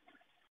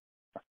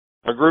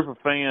a group of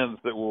fans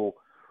that will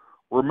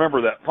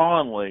remember that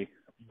fondly,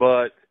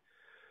 but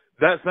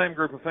that same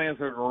group of fans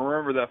that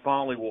remember that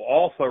fondly will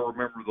also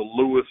remember the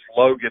Lewis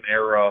Logan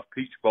era,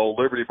 Peach Bowl,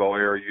 Liberty Bowl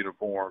era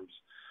uniforms,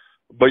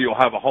 but you'll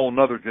have a whole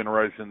nother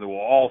generation that will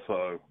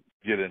also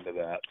get into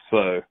that.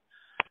 So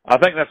I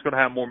think that's going to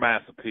have more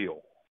mass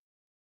appeal.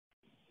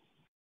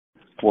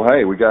 Well,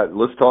 hey,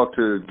 let's talk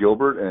to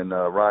Gilbert and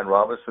Ryan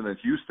Robinson in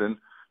Houston,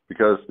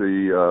 because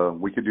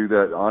we could do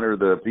that, honor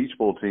the Peach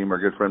Bowl team, our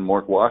good friend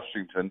Mark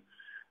Washington,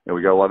 and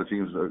we got a lot of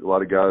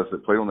guys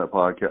that played on that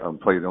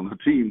podcast, played on the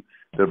team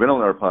that have been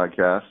on our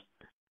podcast,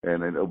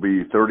 and it'll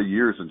be 30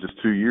 years in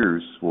just 2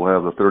 years. We'll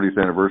have the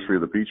 30th anniversary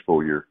of the Peach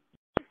Bowl year.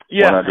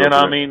 Yeah, and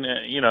I mean,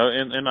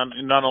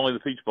 and not only the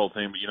Peach Bowl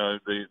team,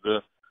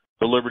 but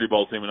the Liberty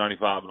Bowl team in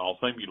 '95 and all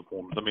same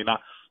uniforms. I mean,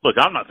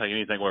 I'm not taking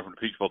anything away from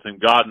the Peach Bowl team.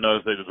 God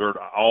knows they deserve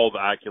all the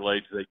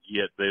accolades they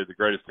get. They're the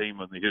greatest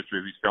team in the history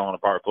of East Carolina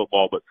Pirate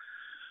football. But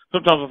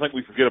sometimes I think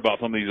we forget about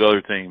some of these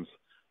other teams,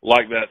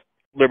 like that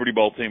Liberty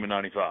Bowl team in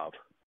 '95.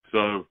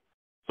 So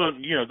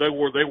they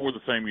wore the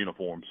same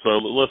uniforms. So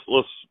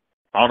let's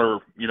honor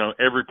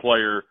every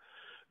player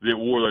that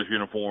wore those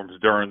uniforms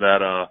during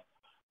that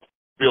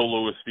Bill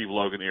Lewis, Steve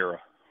Logan era.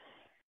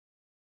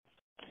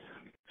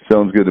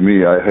 Sounds good to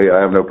me.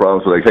 I have no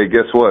problems with it. Hey,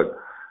 guess what?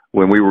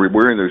 When we were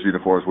wearing those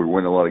uniforms, we were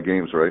winning a lot of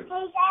games, right?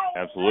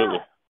 Absolutely.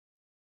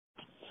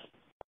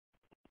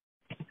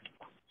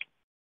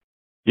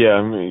 Yeah,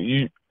 I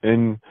mean,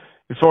 and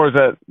as far as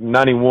that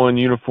 91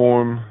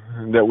 uniform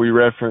that we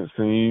referenced,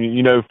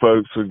 and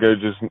folks would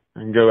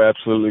go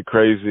absolutely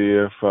crazy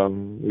if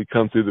we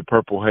come through the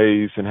purple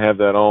haze and have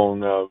that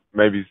on.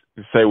 Maybe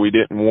say we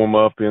didn't warm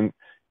up in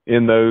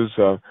those,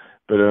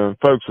 but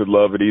folks would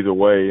love it either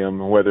way,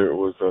 whether it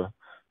was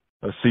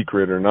a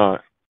secret or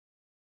not.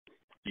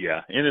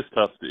 Yeah, and it's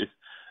tough.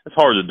 It's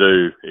hard to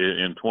do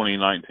in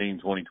 2019,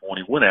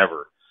 2020,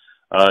 whenever.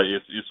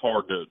 It's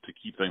hard to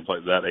keep things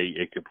like that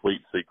a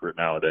complete secret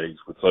nowadays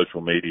with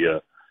social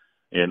media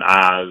and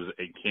eyes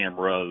and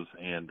cameras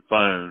and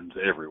phones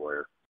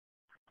everywhere.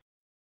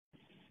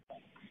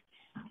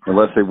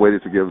 Unless they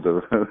waited to give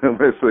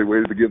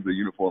the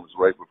uniforms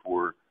right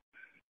before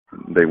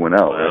they went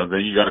out. Right?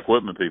 Then you got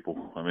equipment people.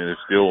 I mean, there's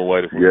still a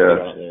way to put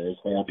it out there. It's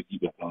hard to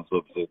keep that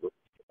concept secret.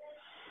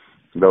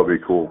 That would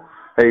be cool.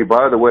 Hey,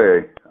 by the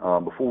way,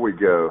 before we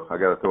go, I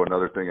got to throw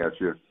another thing at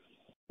you.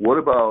 What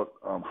about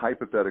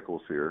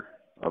hypotheticals here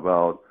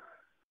about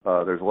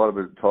there's a lot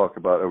of talk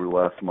about over the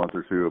last month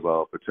or two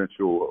about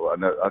potential.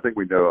 I think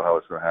we know how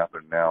it's going to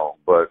happen now,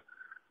 but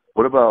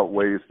what about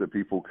ways that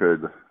the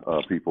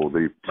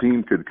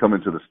team could come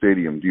into the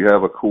stadium? Do you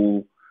have a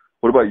cool?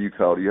 What about you,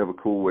 Kyle? Do you have a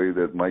cool way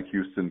that Mike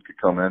Houston could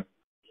come in?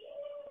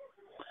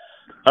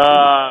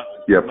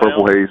 You have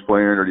Purple Haze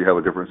playing, or do you have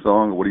a different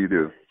song? What do you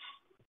do?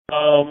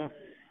 What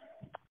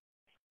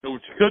you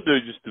could do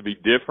just to be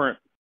different,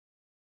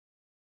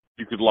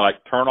 you could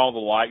turn all the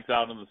lights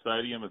out in the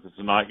stadium if it's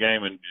a night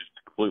game and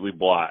just completely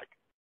black.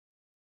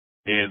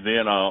 And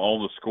then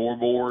on the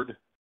scoreboard,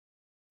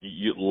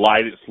 you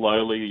light it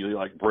slowly. You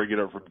bring it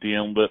up from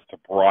dim lit to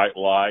bright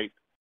light,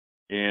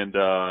 and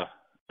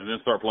then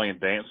start playing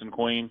Dancing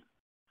Queen,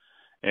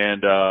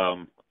 and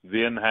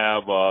then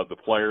have the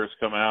players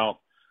come out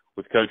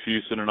with Coach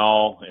Houston and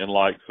all in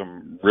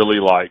some really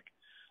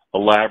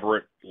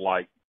elaborate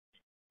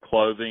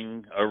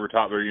clothing over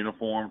top their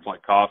uniforms,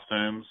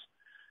 costumes,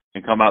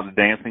 and come out the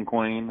Dancing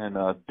Queen and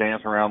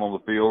dance around on the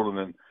field and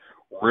then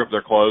rip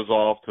their clothes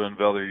off to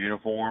unveil their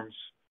uniforms.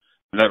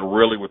 And that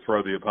really would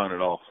throw the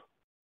opponent off.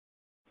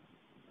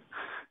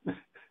 Is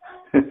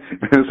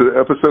it an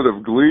episode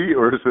of Glee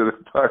or is it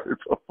a Pirate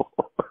Bubble?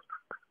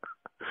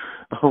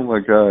 Oh, my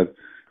God.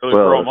 Really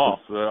throw them off.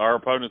 Our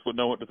opponents would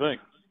know what to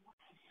think.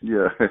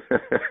 Yeah.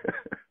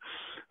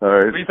 All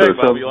right. What do you think,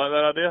 Bob? You like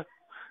that idea?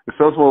 It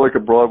sounds more like a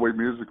Broadway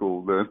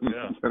musical than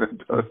it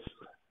does.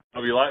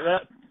 Oh, you like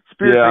that?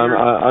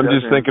 I'm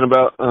just thinking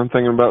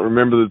about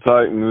Remember the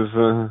Titans.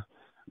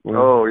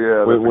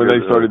 When they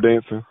started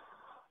dancing.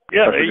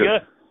 Yeah, there you go.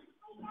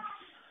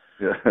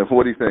 Yeah.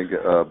 What do you think,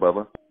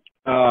 Bubba?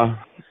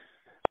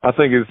 I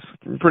think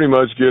it's pretty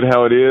much good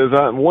how it is.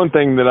 One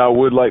thing that I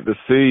would like to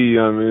see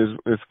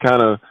is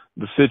kind of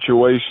the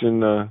situation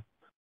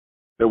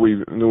that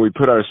we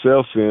put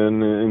ourselves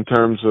in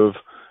terms of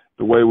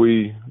the way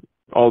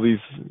all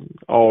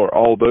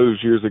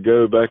those years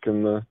ago back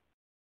in the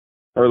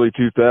early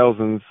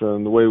 2000s,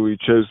 the way we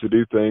chose to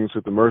do things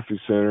with the Murphy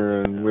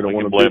Center, and we don't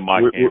want to blame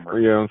Mike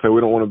Hammer. So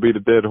we don't want to beat a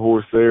dead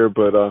horse there,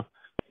 but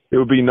it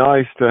would be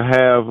nice to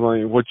have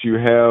what you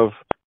have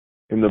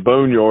in the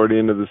boneyard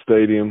end of the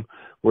stadium,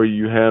 where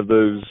you have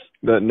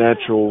that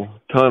natural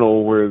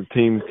tunnel where the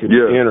team could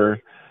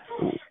enter,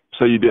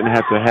 so you didn't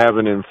have to have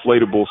an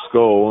inflatable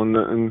skull. And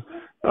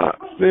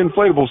the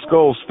inflatable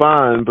skull's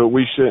fine, but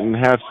we should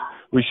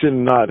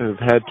not have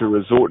had to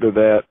resort to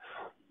that.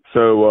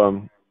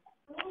 So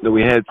that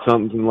we had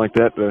something like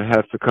that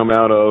has to come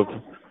out of,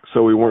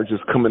 so we weren't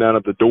just coming out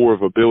of the door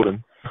of a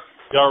building.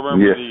 Y'all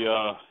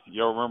remember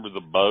y'all remember the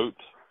boat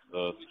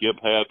Skip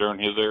had during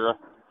his era?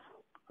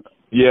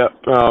 Yeah,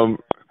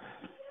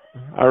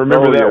 I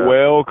remember that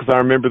well because I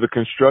remember the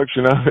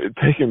construction of it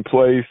taking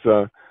place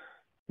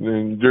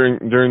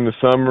during the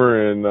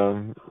summer,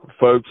 and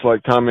folks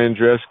like Tom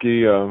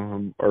Andreski,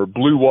 or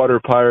Blue Water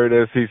Pirate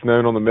as he's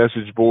known on the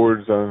message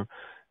boards,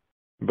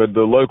 but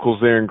the locals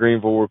there in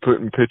Greenville were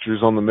putting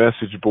pictures on the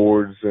message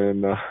boards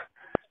and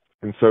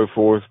so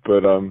forth.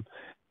 But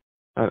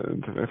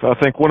I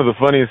think one of the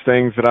funniest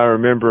things that I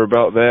remember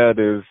about that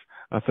is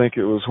I think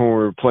it was when we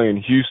were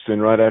playing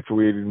Houston right after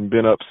we had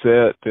been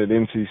upset at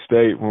NC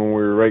State when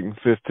we were ranked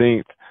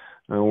 15th.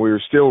 We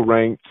were still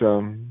ranked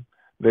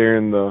there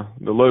in the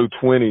low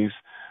 20s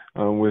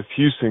with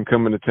Houston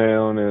coming to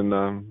town, and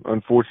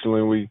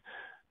unfortunately we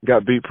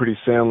got beat pretty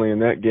soundly in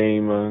that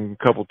game, a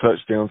couple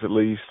touchdowns at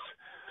least.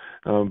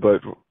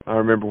 But I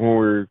remember when we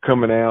were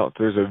coming out,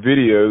 there's a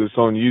video that's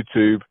on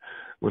YouTube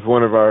with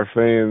one of our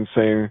fans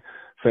saying,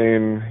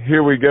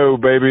 "Here we go,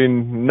 baby,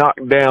 knock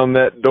down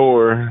that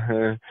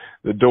door."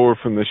 The door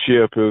from the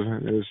ship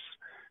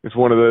is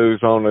one of those.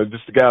 I don't know,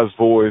 just the guy's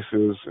voice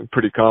is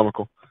pretty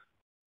comical.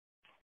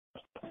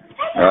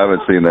 I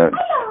haven't seen that.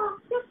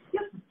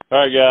 All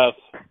right, guys.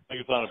 I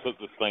think it's time to put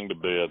this thing to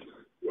bed.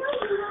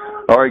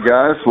 All right,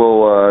 guys.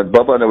 Well,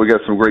 Bubba, I know we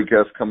got some great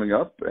guests coming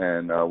up,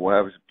 and we'll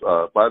have.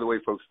 By the way,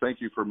 folks,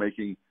 thank you for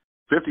making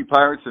 50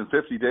 Pirates in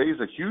 50 days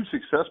a huge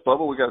success.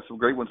 Bubba, we got some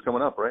great ones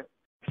coming up, right?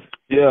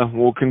 Yeah,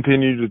 we'll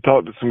continue to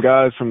talk to some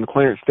guys from the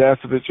Clarence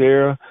Stasovich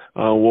era.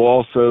 We'll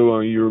also,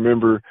 you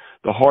remember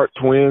the Hart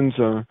twins.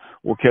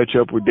 We'll catch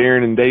up with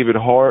Darren and David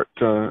Hart,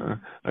 a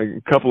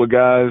couple of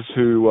guys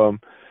who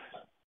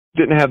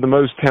didn't have the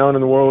most talent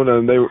in the world,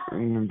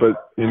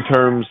 but in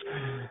terms,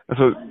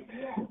 so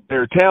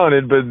they're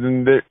talented, but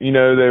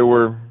they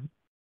were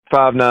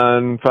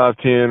 5'9",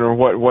 5'10", or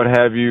what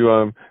have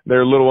you.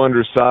 They're a little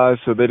undersized,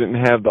 so they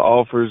didn't have the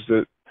offers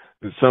that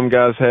some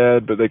guys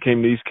had, but they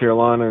came to East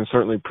Carolina and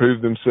certainly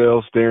proved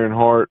themselves. Darren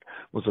Hart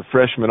was a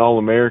freshman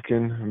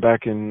All-American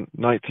back in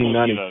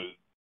 1990. Well,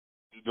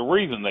 the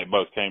reason they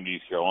both came to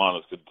East Carolina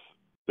is because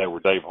they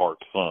were Dave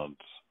Hart's sons.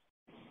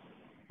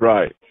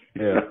 Right.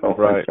 Yeah,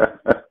 right.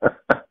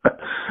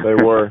 They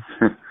were.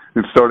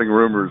 It's starting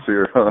rumors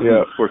here.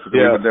 Yeah. Of course, we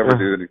would never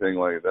do anything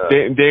like that.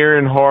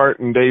 Darren Hart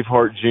and Dave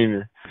Hart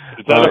Jr.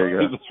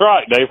 That's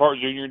right. Dave Hart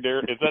Jr. and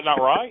Darren. Is that not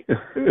right?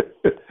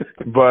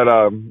 But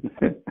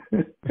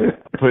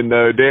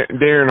no,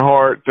 Darren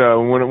Hart,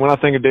 when I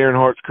think of Darren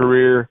Hart's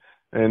career,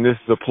 and this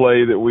is a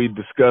play that we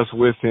discussed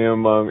with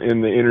him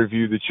in the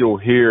interview that you'll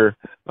hear.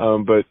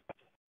 But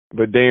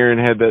Darren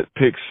had that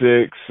pick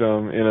six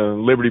in a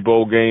Liberty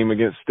Bowl game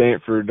against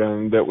Stanford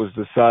that was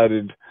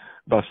decided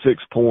by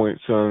 6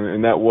 points,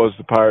 and that was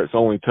the Pirates'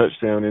 only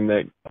touchdown in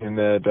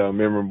that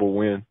memorable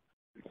win.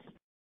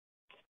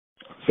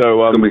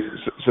 So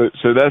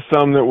that's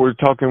something that we're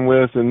talking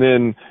with. And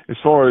then as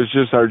far as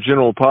just our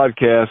general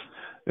podcast,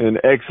 an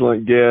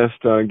excellent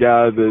guest, a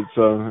guy that's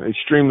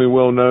extremely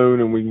well known,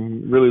 and we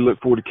really look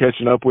forward to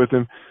catching up with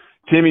him.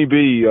 Timmy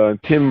B,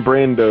 Tim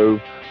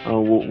Brando,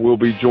 will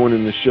be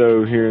joining the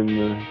show here in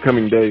the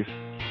coming days.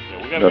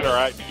 Yeah, we got to get our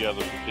act together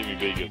when Timmy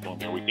B gets on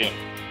there. We can't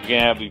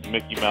have these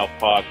Mickey Mouse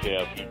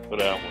podcasts we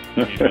put out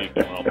when Timmy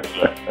B comes on the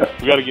show.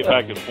 We got to get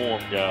back in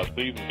form, guys.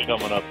 Season's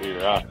coming up here.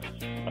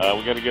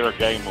 We got to get our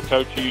game. Well,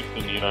 Coach Houston,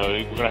 we're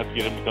going to have to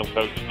get him to come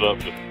coach us up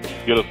to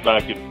get us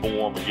back in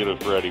form and get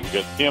us ready. We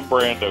got Tim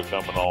Brando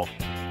coming on,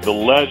 the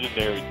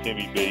legendary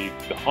Timmy B,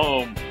 the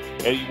home.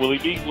 Hey, will he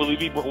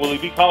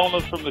be calling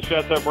us from the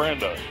Chateau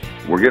Brando?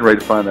 We're getting ready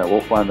to find that.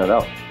 We'll find that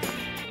out.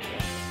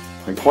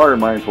 Inquiring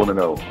minds want to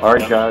know. All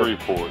right, guys.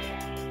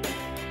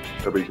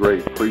 That'll be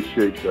great.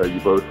 Appreciate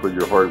you both for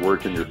your hard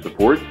work and your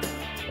support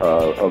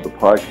of the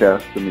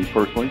podcast. To me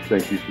personally,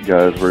 thank you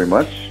guys very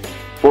much.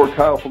 For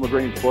Kyle from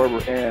LaGrange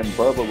Barber and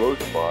Bubba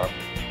Rosenbaum,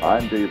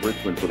 I'm Dave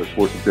Richmond for the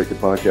Sports Objective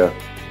Podcast.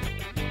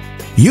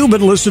 You've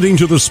been listening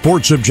to the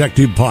Sports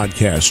Objective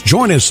Podcast.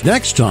 Join us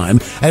next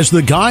time as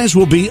the guys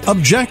will be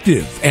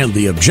objective, and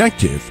the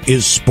objective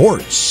is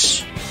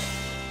sports.